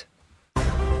Globalist.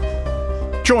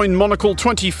 Join Monocle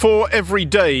 24 every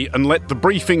day and let the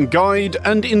briefing guide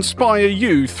and inspire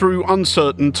you through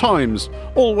uncertain times,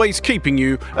 always keeping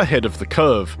you ahead of the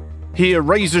curve. Hear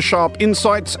razor-sharp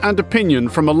insights and opinion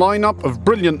from a lineup of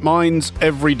brilliant minds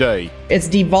every day. It's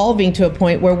devolving to a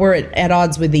point where we're at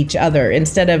odds with each other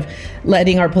instead of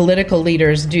letting our political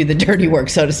leaders do the dirty work,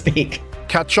 so to speak.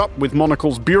 Catch up with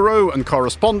Monocle's bureau and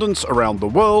correspondents around the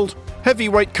world.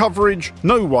 Heavyweight coverage,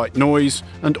 no white noise,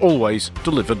 and always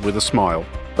delivered with a smile.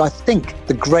 I think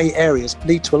the grey areas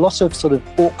lead to a lot of sort of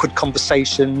awkward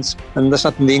conversations, and there's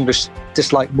nothing the English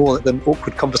dislike more than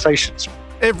awkward conversations.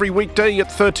 Every weekday at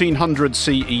 1300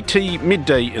 CET,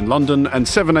 midday in London and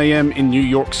 7 a.m. in New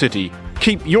York City.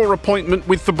 Keep your appointment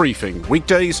with The Briefing,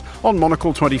 weekdays on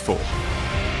Monocle 24.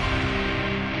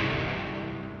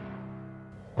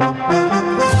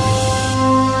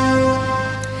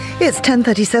 It's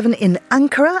 10:37 in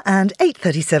Ankara and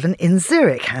 8:37 in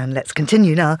Zurich. And let's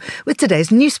continue now with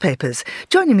today's newspapers.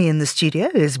 Joining me in the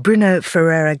studio is Bruno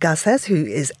Ferreira-Garcés, who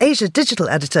is Asia Digital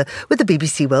Editor with the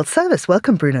BBC World Service.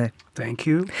 Welcome, Bruno. Thank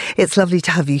you. It's lovely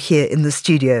to have you here in the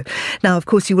studio. Now, of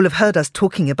course, you will have heard us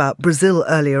talking about Brazil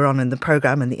earlier on in the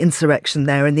programme and the insurrection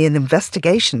there and the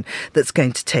investigation that's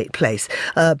going to take place.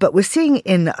 But we're seeing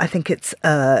in, I think it's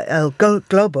El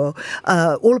Globo,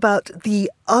 all about the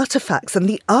artefacts and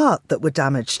the art that were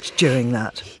damaged during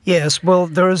that. Yes, well,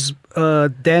 there's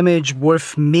damage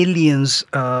worth millions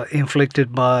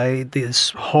inflicted by this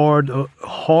horde of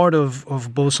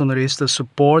Bolsonarista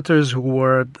supporters who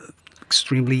were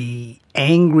extremely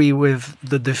angry with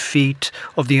the defeat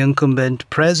of the incumbent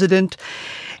president,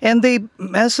 and they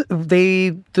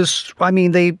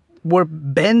were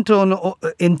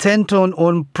intent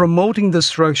on promoting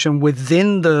destruction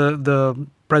within the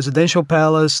presidential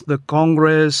palace, the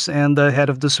Congress, and the head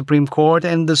of the Supreme Court,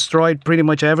 and destroyed pretty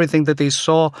much everything that they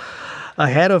saw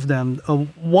ahead of them.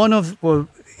 One of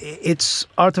its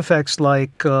artifacts,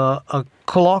 like a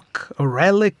clock, a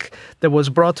relic that was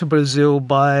brought to Brazil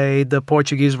by the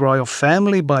Portuguese royal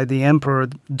family, by the Emperor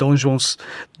Dom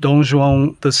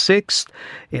João VI.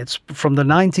 It's from the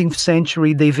 19th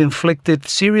century. They've inflicted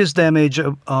serious damage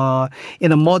in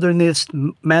a modernist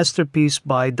masterpiece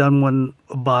done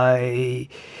by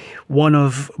one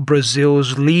of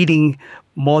Brazil's leading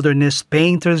modernist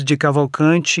painters, de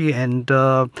Cavalcanti, and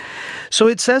so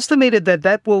it's estimated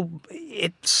that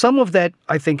some of that,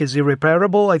 I think, is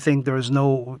irreparable. I think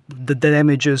the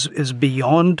damage is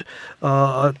beyond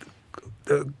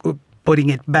putting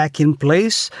it back in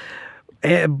place.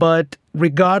 But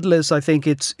regardless, I think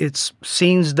it's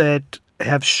scenes that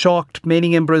have shocked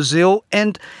many in Brazil.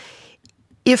 And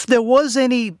if there was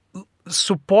any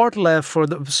support left for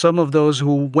some of those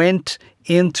who went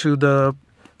into the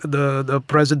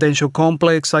presidential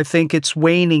complex, I think it's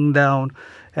waning down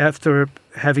after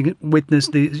having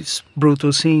witnessed these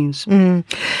brutal scenes.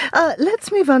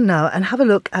 Let's move on now and have a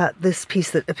look at this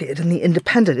piece that appeared in The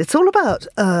Independent. It's all about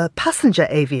passenger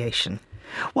aviation.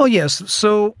 Well, yes.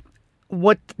 So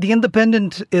what The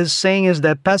Independent is saying is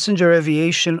that passenger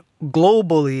aviation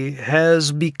globally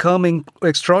has become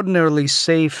extraordinarily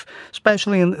safe,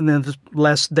 especially in the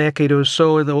last decade or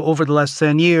so, over the last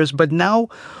 10 years. But now,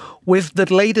 with the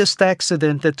latest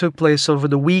accident that took place over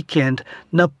the weekend,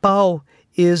 Nepal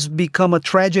is become a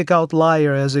tragic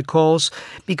outlier, as it calls,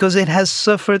 because it has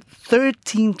suffered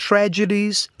 13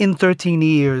 tragedies in 13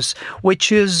 years,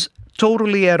 which is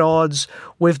totally at odds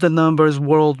with the numbers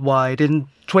worldwide. In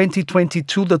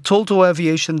 2022, the total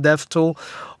aviation death toll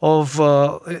of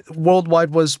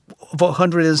worldwide was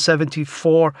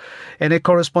 174, and it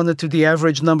corresponded to the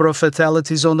average number of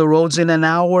fatalities on the roads in an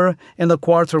hour and a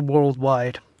quarter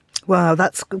worldwide. Wow,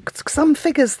 that's some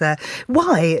figures there.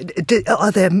 Why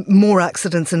are there more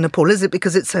accidents in Nepal? Is it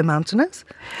because it's so mountainous?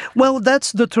 Well,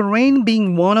 that's the terrain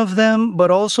being one of them,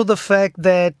 but also the fact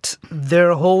that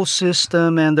their whole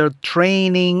system and their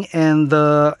training and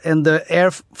the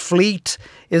air fleet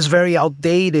is very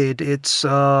outdated. It's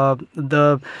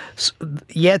the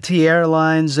Yeti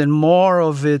Airlines and more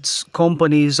of its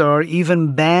companies are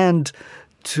even banned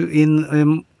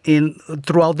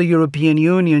throughout the European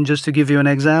Union, just to give you an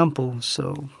example.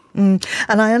 So, and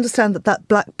I understand that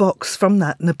black box from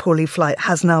that Nepali flight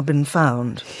has now been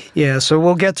found. Yeah, so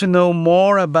we'll get to know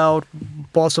more about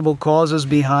possible causes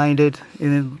behind it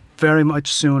very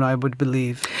much soon, I would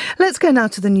believe. Let's go now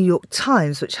to the New York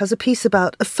Times, which has a piece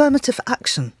about affirmative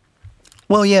action.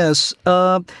 Well, yes.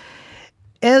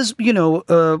 As you know,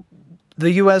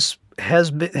 the U.S.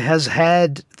 has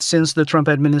had, since the Trump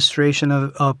administration,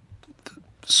 a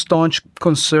staunch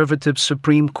conservative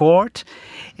Supreme Court,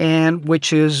 and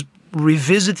which is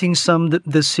revisiting some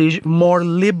more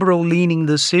liberal-leaning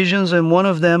decisions, and one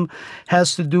of them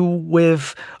has to do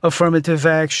with affirmative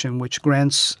action, which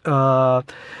grants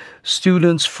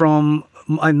students from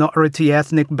minority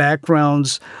ethnic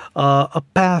backgrounds a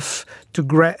path to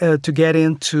get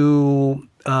into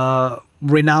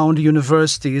renowned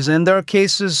universities. And there are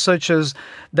cases such as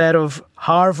that of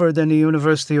Harvard and the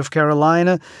University of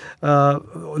Carolina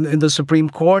in the Supreme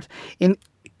Court, in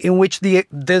which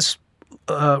this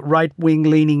right-wing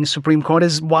leaning Supreme Court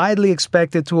is widely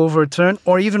expected to overturn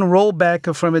or even roll back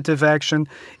affirmative action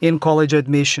in college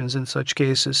admissions in such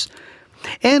cases.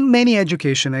 And many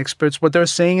education experts, what they're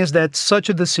saying is that such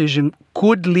a decision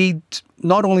could lead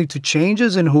not only to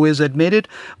changes in who is admitted,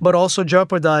 but also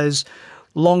jeopardize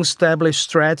long-established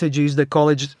strategies that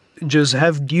colleges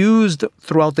have used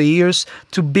throughout the years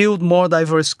to build more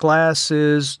diverse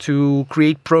classes, to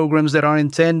create programs that are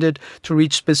intended to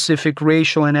reach specific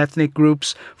racial and ethnic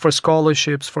groups for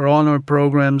scholarships, for honor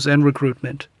programs, and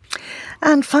recruitment.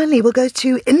 And finally, we'll go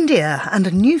to India and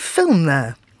a new film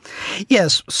there.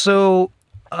 Yes, so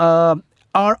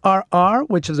RRR,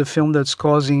 which is a film that's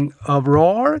causing a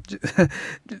roar,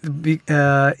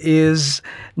 is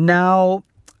now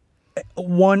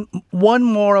one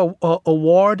more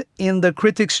award in the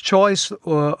Critics' Choice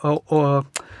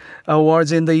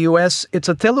Awards in the U.S. It's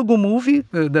a Telugu movie,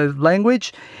 the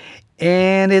language,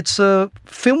 and it's a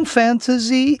film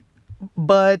fantasy,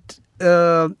 but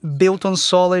built on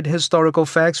solid historical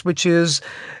facts, which is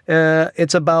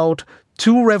it's about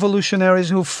two revolutionaries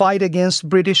who fight against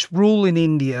British rule in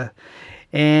India.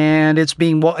 And it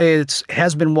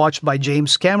has been watched by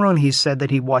James Cameron. He said that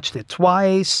he watched it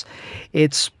twice.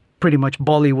 It's pretty much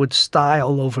Bollywood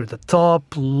style, over the top,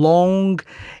 long,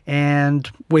 and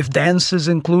with dances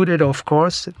included, of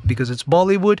course, because it's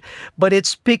Bollywood. But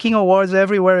it's picking awards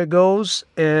everywhere it goes.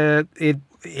 It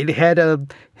had a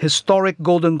historic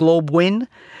Golden Globe win.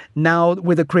 Now,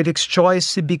 with the Critics'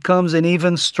 Choice, it becomes an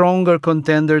even stronger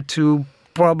contender to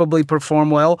probably perform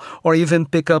well or even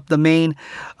pick up the main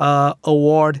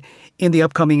award in the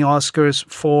upcoming Oscars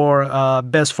for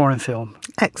Best Foreign Film.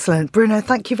 Excellent. Bruno,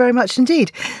 thank you very much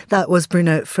indeed. That was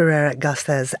Bruno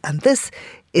Ferreira-Garcés, and this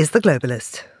is The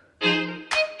Globalist.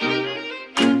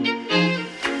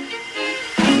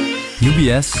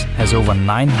 UBS has over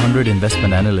 900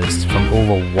 investment analysts from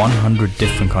over 100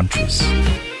 different countries.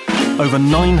 Over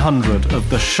 900 of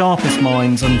the sharpest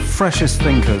minds and freshest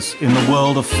thinkers in the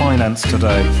world of finance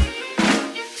today.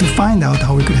 To find out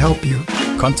how we could help you,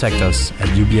 contact us at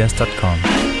ubs.com.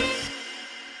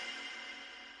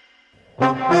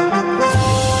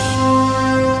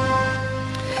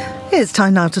 It's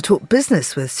time now to talk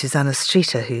business with Susanna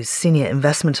Streeter, who's Senior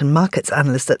Investment and Markets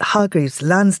Analyst at Hargreaves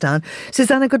Lansdown.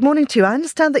 Susanna, good morning to you. I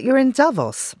understand that you're in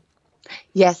Davos.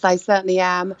 Yes, I certainly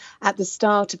am. At the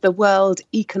start of the World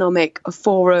Economic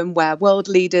Forum, where world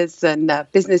leaders and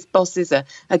business bosses are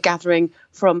gathering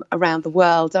from around the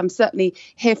world. I'm certainly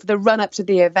here for the run-up to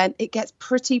the event. It gets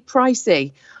pretty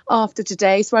pricey after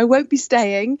today, so I won't be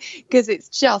staying because it's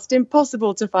just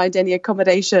impossible to find any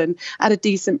accommodation at a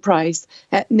decent price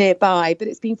nearby. But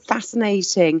it's been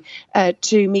fascinating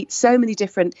to meet so many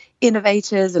different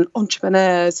innovators and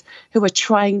entrepreneurs who are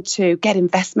trying to get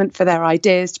investment for their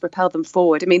ideas to propel them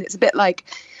forward. I mean, it's a bit like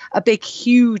a big,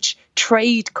 huge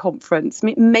trade conference. I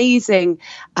mean, amazing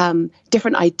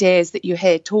different ideas that you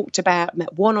hear talked about. I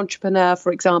met one entrepreneur,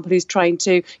 for example, who's trying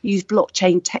to use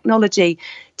blockchain technology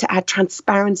to add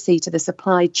transparency to the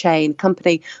supply chain, a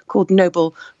company called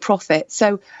Noble Profit.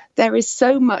 So there is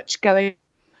so much going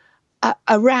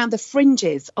around the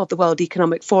fringes of the World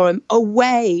Economic Forum,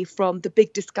 away from the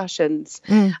big discussions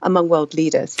among world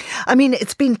leaders. I mean,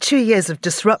 it's been 2 years of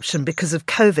disruption because of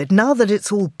COVID. Now that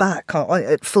it's all back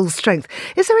at full strength,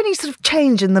 is there any sort of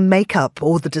change in the makeup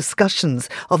or the discussions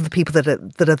of the people that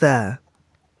are there?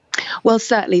 Well,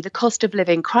 certainly the cost of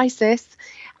living crisis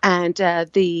and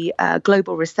the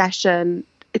global recession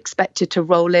expected to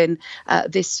roll in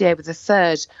this year, with a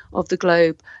third of the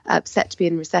globe set to be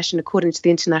in recession, according to the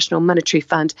International Monetary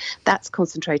Fund. That's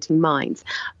concentrating minds.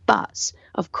 But,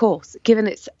 of course, given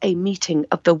it's a meeting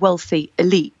of the wealthy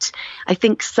elite, I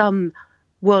think some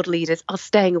world leaders are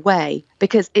staying away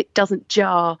because it doesn't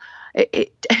jar.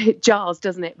 It jars,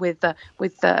 doesn't it, with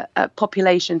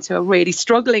populations who are really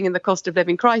struggling in the cost of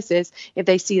living crisis if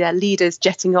they see their leaders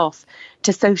jetting off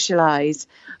to socialise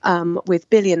with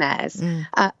billionaires.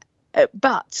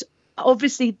 But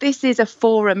obviously, this is a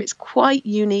forum. It's quite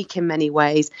unique in many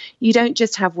ways. You don't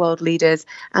just have world leaders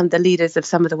and the leaders of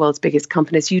some of the world's biggest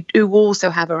companies. You do also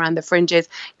have around the fringes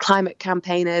climate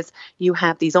campaigners. You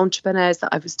have these entrepreneurs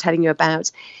that I was telling you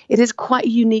about. It is quite a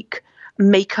unique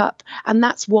makeup, and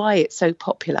that's why it's so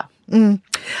popular.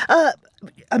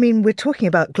 I mean, we're talking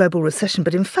about global recession,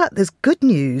 but in fact, there's good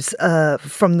news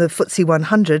from the FTSE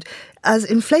 100 as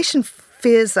inflation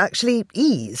fears actually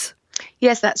ease.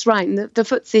 Yes, that's right. And the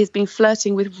FTSE has been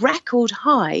flirting with record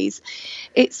highs.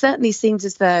 It certainly seems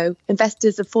as though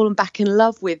investors have fallen back in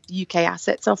love with UK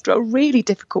assets after a really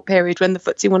difficult period when the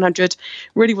FTSE 100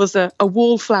 really was a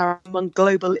wallflower among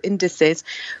global indices.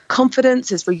 Confidence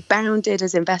has rebounded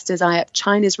as investors eye up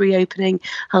China's reopening,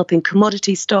 helping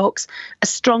commodity stocks. A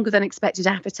stronger than expected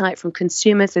appetite from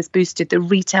consumers has boosted the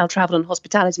retail, travel and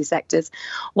hospitality sectors,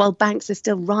 while banks are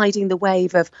still riding the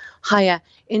wave of higher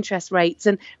interest rates.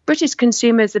 And British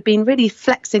consumers have been really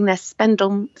flexing their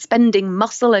spending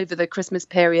muscle over the Christmas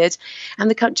period, and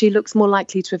the country looks more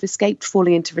likely to have escaped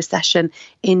falling into recession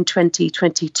in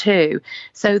 2022.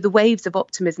 So the waves of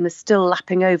optimism are still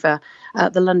lapping over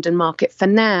the London market for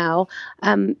now.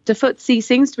 The FTSE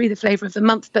seems to be the flavour of the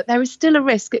month, but there is still a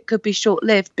risk it could be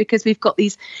short-lived because we've got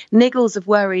these niggles of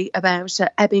worry about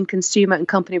ebbing consumer and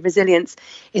company resilience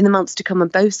in the months to come on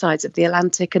both sides of the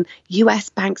Atlantic, and US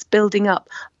banks building up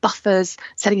buffers,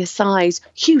 setting aside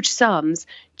huge sums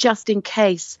just in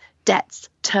case debts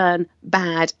turn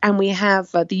bad. And we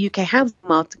have the UK housing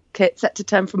market set to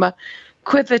turn from a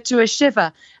quiver to a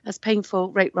shiver as painful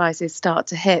rate rises start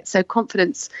to hit. So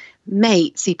confidence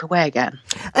may seep away again.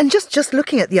 And just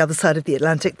looking at the other side of the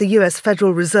Atlantic, the US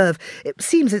Federal Reserve, it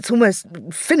seems it's almost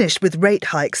finished with rate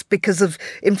hikes because of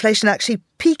inflation actually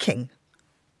peaking.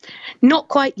 Not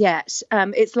quite yet.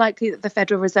 It's likely that the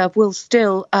Federal Reserve will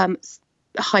still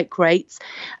hike rates.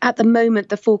 At the moment,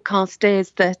 the forecast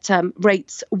is that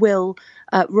rates will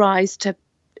rise to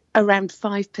around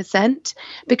 5%,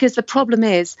 because the problem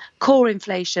is core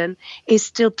inflation is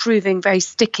still proving very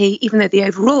sticky, even though the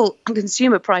overall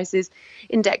consumer prices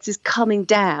index is coming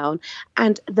down,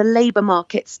 and the labour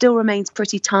market still remains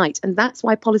pretty tight. And that's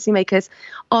why policymakers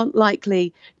aren't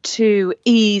likely to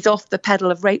ease off the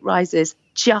pedal of rate rises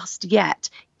just yet,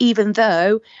 even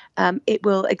though it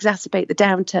will exacerbate the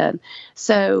downturn.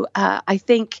 So I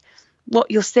think what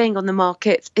you're seeing on the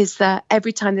markets is that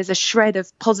every time there's a shred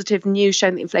of positive news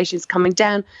showing that inflation is coming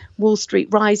down, Wall Street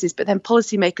rises, but then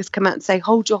policymakers come out and say,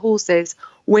 hold your horses,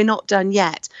 we're not done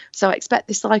yet. So I expect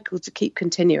this cycle to keep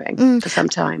continuing for some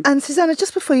time. And Susanna,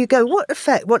 just before you go,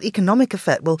 what economic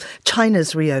effect will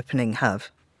China's reopening have?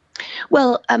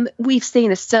 Well, we've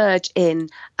seen a surge in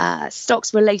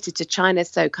stocks related to China,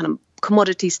 so kind of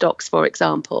commodity stocks, for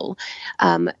example,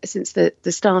 since the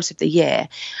start of the year.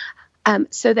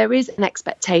 So there is an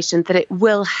expectation that it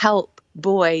will help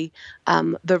buoy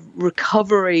the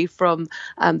recovery from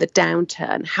the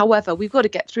downturn. However, we've got to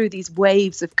get through these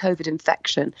waves of COVID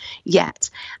infection yet.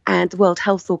 And the World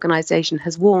Health Organization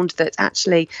has warned that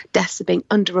actually deaths are being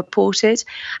underreported.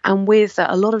 And with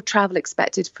a lot of travel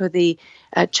expected for the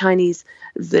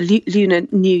Lunar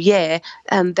New Year,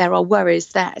 there are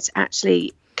worries that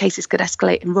actually cases could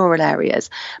escalate in rural areas.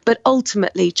 But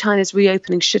ultimately, China's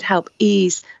reopening should help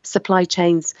ease supply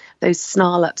chains, those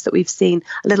snarl-ups that we've seen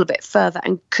a little bit further,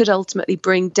 and could ultimately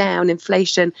bring down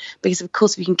inflation because, of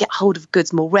course, if you can get hold of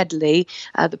goods more readily,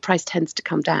 the price tends to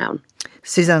come down.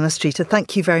 Susanna Streeter,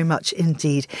 thank you very much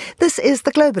indeed. This is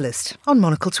The Globalist on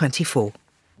Monocle 24.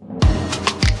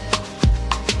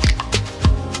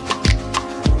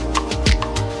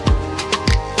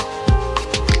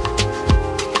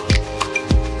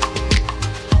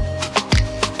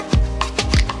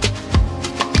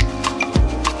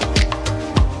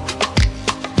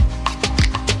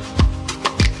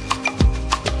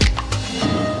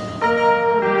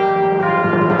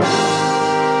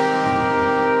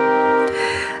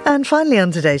 And finally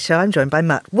on today's show, I'm joined by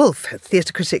Matt Wolfe,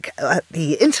 theatre critic at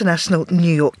the International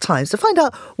New York Times, to find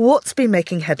out what's been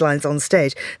making headlines on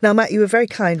stage. Now, Matt, you were very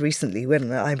kind recently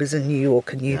when I was in New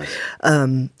York, and you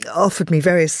offered me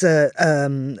various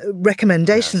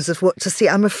recommendations of what to see.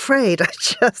 I'm afraid I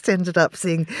just ended up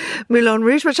seeing Moulin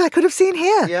Rouge, which I could have seen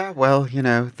here. Yeah, well,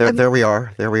 there we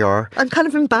are. There we are. I'm kind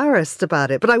of embarrassed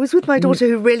about it, but I was with my daughter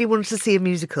who really wanted to see a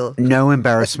musical. No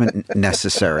embarrassment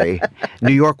necessary.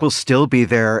 New York will still be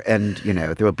there, and,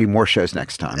 there will be more shows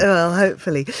next time. Well,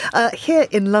 hopefully. Here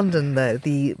in London, though,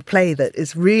 the play that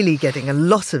is really getting a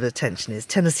lot of attention is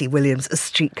Tennessee Williams' A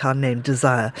Streetcar Named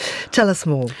Desire. Tell us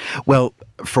more. Well,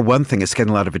 for one thing, it's getting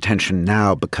a lot of attention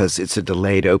now because it's a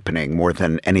delayed opening more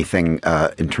than anything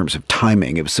in terms of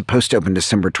timing. It was supposed to open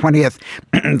December 20th.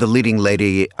 The leading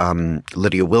lady,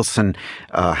 Lydia Wilson,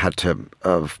 had to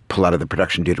pull out of the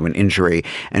production due to an injury,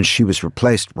 and she was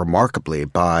replaced remarkably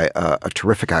by a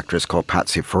terrific actress called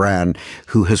Patsy Ferran,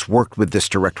 who has worked with this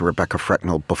director, Rebecca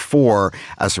Frecknell, before,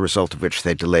 as a result of which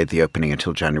they delayed the opening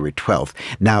until January 12th.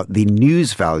 Now, the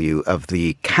news value of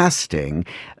the casting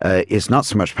is not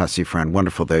so much Patsy Ferran,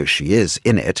 wonderful though she is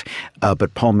in it,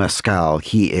 but Paul Mescal.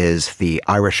 He is the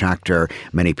Irish actor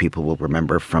many people will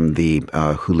remember from the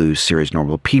Hulu series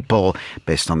Normal People,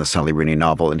 based on the Sally Rooney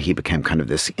novel, and he became kind of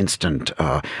this instant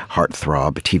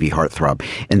heartthrob, TV heartthrob.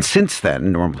 And since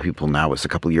then, Normal People now was a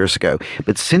couple of years ago,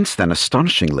 but since then,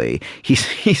 astonishingly, he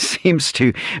seems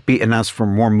to be announced for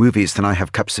more movies than I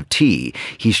have cups of tea.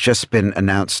 He's just been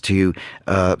announced to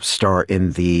star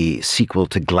in the sequel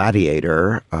to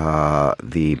Gladiator,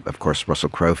 of course, Russell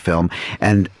Crowe film,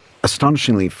 and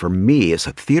astonishingly for me as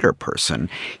a theater person,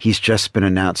 he's just been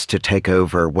announced to take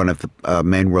over one of the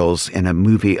main roles in a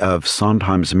movie of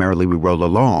Sondheim's Merrily We Roll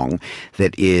Along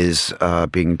that is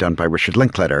being done by Richard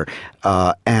Linklater.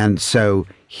 And so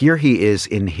here he is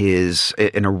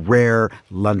in a rare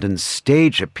London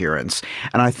stage appearance.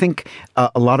 And I think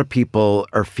a lot of people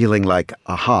are feeling like,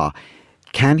 aha,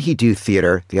 can he do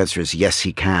theater? The answer is yes,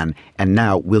 he can. And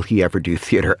now, will he ever do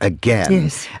theater again?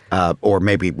 Yes. Or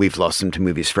maybe we've lost him to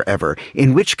movies forever.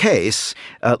 In which case,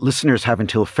 listeners have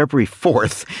until February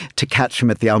 4th to catch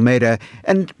him at the Almeida,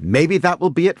 and maybe that will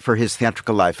be it for his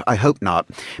theatrical life. I hope not,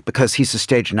 because he's a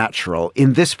stage natural.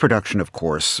 In this production, of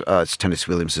course, it's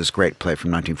Tennessee Williams' great play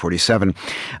from 1947.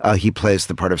 He plays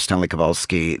the part of Stanley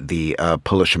Kowalski, the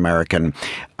Polish-American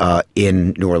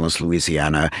in New Orleans,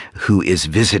 Louisiana, who is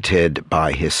visited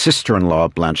by his sister-in-law,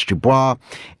 Blanche Dubois,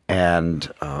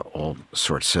 and all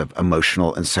sorts of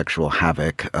emotional and sexual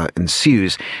havoc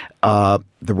ensues. The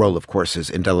role, of course, is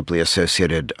indelibly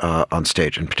associated on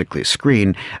stage and particularly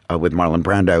screen with Marlon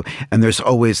Brando. And there's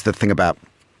always the thing about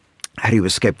how do you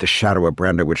escape the shadow of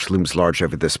Brando, which looms large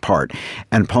over this part?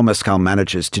 And Paul Mescal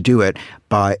manages to do it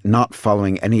by not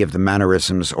following any of the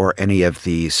mannerisms or any of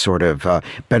the sort of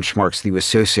benchmarks that you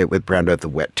associate with Brando, the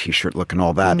wet T-shirt look and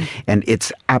all that. And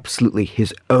it's absolutely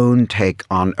his own take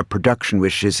on a production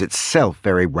which is itself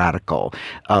very radical.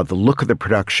 The look of the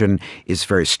production is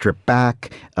very stripped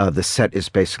back. The set is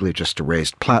basically just a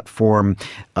raised platform.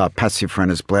 Patsy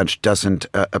Ferran as Blanche doesn't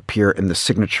appear in the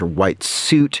signature white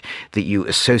suit that you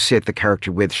associate the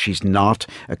character with. She's not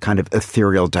a kind of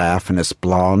ethereal diaphanous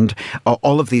blonde.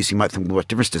 All of these you might think, well, what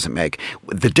difference does it make?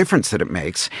 The difference that it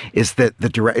makes is that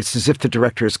it's as if the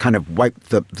director has kind of wiped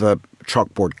the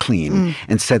chalkboard clean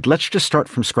and said, let's just start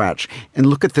from scratch and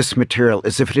look at this material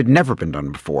as if it had never been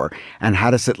done before. And how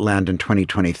does it land in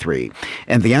 2023?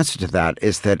 And the answer to that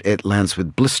is that it lands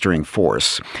with blistering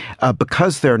force.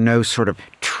 Because there are no sort of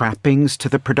trappings to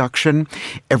the production,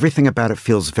 everything about it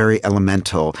feels very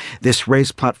elemental. This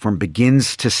raised platform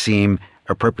begins to seem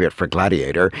appropriate for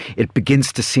Gladiator. It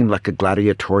begins to seem like a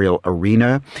gladiatorial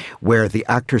arena where the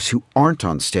actors who aren't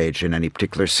on stage in any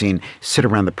particular scene sit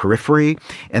around the periphery,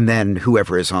 and then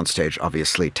whoever is on stage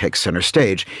obviously takes center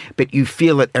stage. But you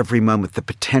feel at every moment the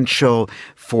potential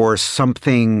for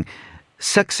something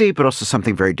sexy, but also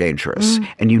something very dangerous.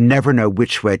 And you never know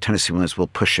which way Tennessee Williams will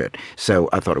push it. So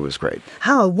I thought it was great.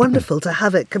 How wonderful to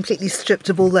have it completely stripped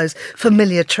of all those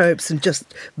familiar tropes and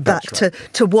just back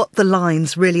to what the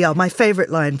lines really are. My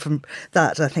favourite line from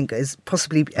that, I think, is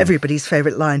possibly everybody's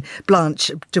favourite line.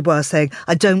 Blanche Dubois saying,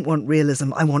 I don't want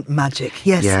realism, I want magic.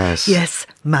 Yes,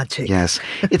 magic. Yes.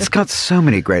 It's got so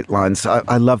many great lines.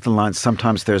 I love the line,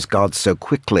 sometimes there's God so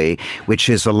quickly, which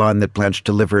is a line that Blanche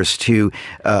delivers to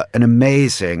an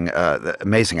amazing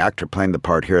actor playing the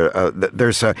part here.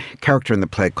 There's a character in the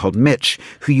play called Mitch,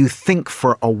 who you think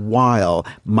for a while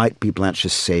might be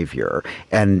Blanche's savior,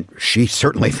 and she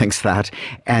certainly thinks that.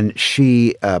 And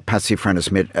she, Patsy Friend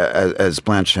as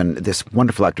Blanche, and this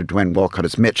wonderful actor Dwayne Walcott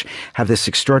as Mitch, have this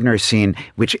extraordinary scene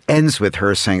which ends with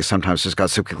her saying, "Sometimes it's got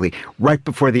so quickly," right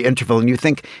before the interval, and you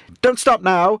think, "Don't stop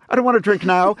now! I don't want to drink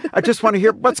now. I just want to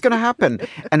hear what's going to happen."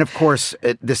 And of course,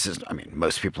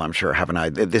 most people, I'm sure, have an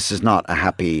idea. This is not a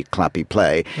happy, clappy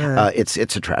play. It's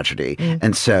a tragedy.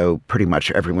 And so pretty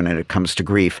much everyone in it comes to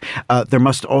grief. There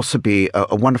must also be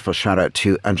a wonderful shout out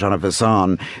to Anjana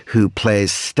Vazan, who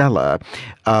plays Stella,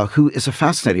 who is a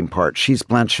fascinating part. She's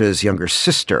Blanche's younger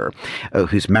sister,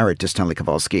 who's married to Stanley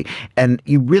Kowalski. And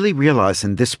you really realize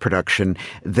in this production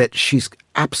that she's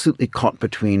absolutely caught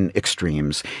between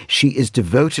extremes. She is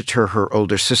devoted to her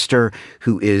older sister,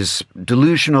 who is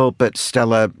delusional, but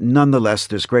Stella, nonetheless,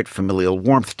 there's great familial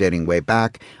warmth dating way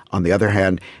back. On the other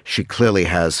hand, she clearly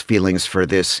has feelings for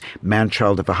this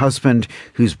man-child of a husband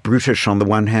who's brutish on the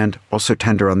one hand, also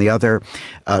tender on the other.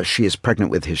 She is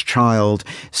pregnant with his child,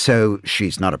 so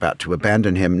she's not about to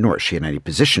abandon him, nor is she in any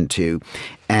position to.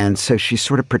 And so she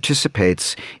sort of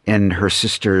participates in her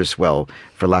sister's, well,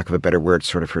 for lack of a better word,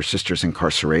 sort of her sister's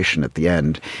incarceration at the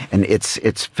end. And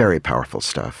it's very powerful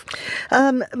stuff.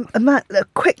 Matt, a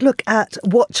quick look at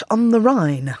Watch on the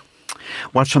Rhine.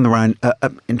 Watch on the Rhine,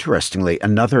 interestingly,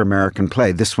 another American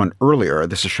play. This one earlier,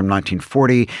 this is from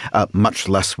 1940, much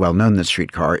less well-known than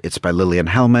Streetcar. It's by Lillian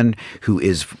Hellman, who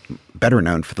is better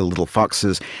known for The Little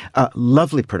Foxes.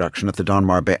 Lovely production at the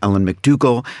Donmar by Ellen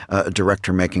McDougall, a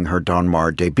director making her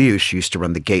Donmar debut. She used to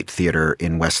run the Gate Theatre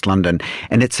in West London.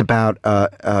 And it's about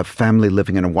a family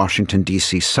living in a Washington,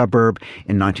 D.C. suburb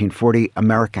in 1940.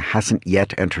 America hasn't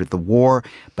yet entered the war,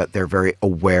 but they're very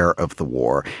aware of the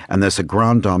war. And there's a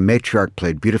grande dame matriarch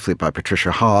played beautifully by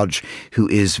Patricia Hodge, who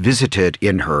is visited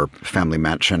in her family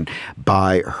mansion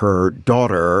by her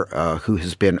daughter, who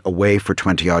has been away for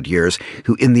 20-odd years,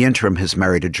 who in the interim has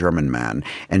married a German man.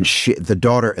 And the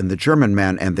daughter and the German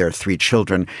man and their 3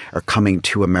 children are coming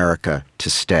to America to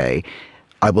stay.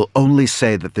 I will only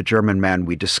say that the German man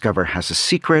we discover has a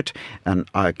secret, and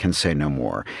I can say no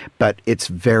more. But it's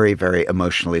very, very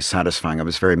emotionally satisfying. I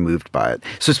was very moved by it.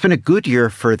 So it's been a good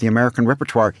year for the American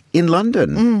repertoire in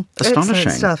London. Astonishing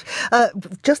stuff.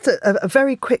 Just a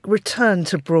very quick return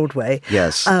to Broadway.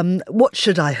 Yes. What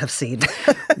should I have seen?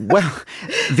 Well,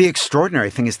 the extraordinary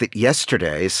thing is that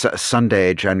yesterday,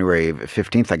 Sunday, January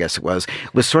 15th, I guess it was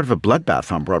sort of a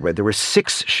bloodbath on Broadway. There were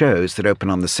 6 shows that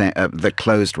opened on the same, that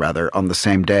closed rather on the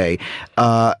same day.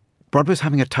 Broadway's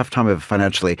having a tough time of it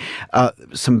financially.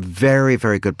 Some very,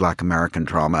 very good Black American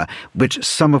drama,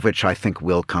 some of which I think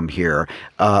will come here.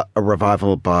 A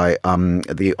revival by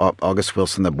the August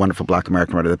Wilson, the wonderful Black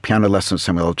American writer, The Piano Lesson of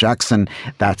Samuel L. Jackson.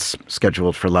 That's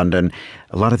scheduled for London.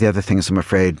 A lot of the other things, I'm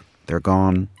afraid, they're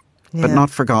gone. Yeah. But not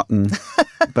forgotten,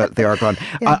 but they are gone.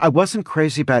 Yeah. I wasn't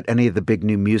crazy about any of the big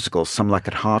new musicals. Some Like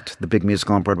It Hot, the big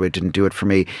musical on Broadway, didn't do it for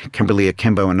me. Kimberly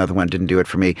Akimbo, another one, didn't do it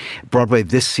for me. Broadway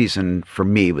this season, for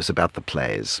me, was about the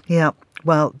plays. Yeah.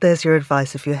 Well, there's your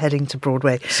advice if you're heading to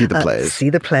Broadway. See the plays. See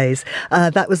the plays.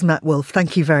 That was Matt Wolf.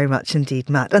 Thank you very much indeed,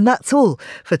 Matt. And that's all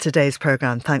for today's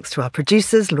programme. Thanks to our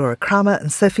producers, Laura Kramer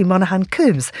and Sophie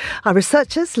Monaghan-Coombs, our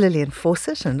researchers, Lillian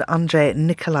Fawcett and Andre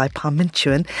Nikolai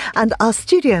Parmintuan, and our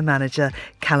studio manager,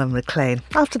 Callum McLean.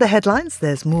 After the headlines,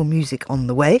 there's more music on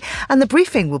the way, and the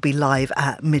briefing will be live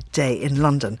at midday in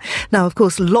London. Now, of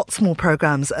course, lots more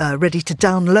programmes ready to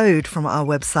download from our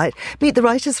website. Meet the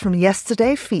Writers from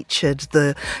yesterday featured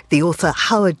the author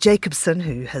Howard Jacobson,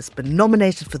 who has been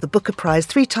nominated for the Booker Prize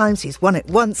 3 times. He's won it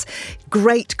once.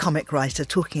 Great comic writer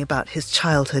talking about his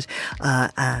childhood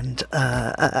and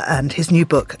his new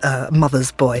book,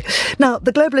 Mother's Boy. Now,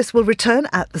 The Globalist will return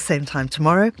at the same time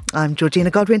tomorrow. I'm Georgina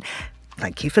Godwin.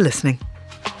 Thank you for listening.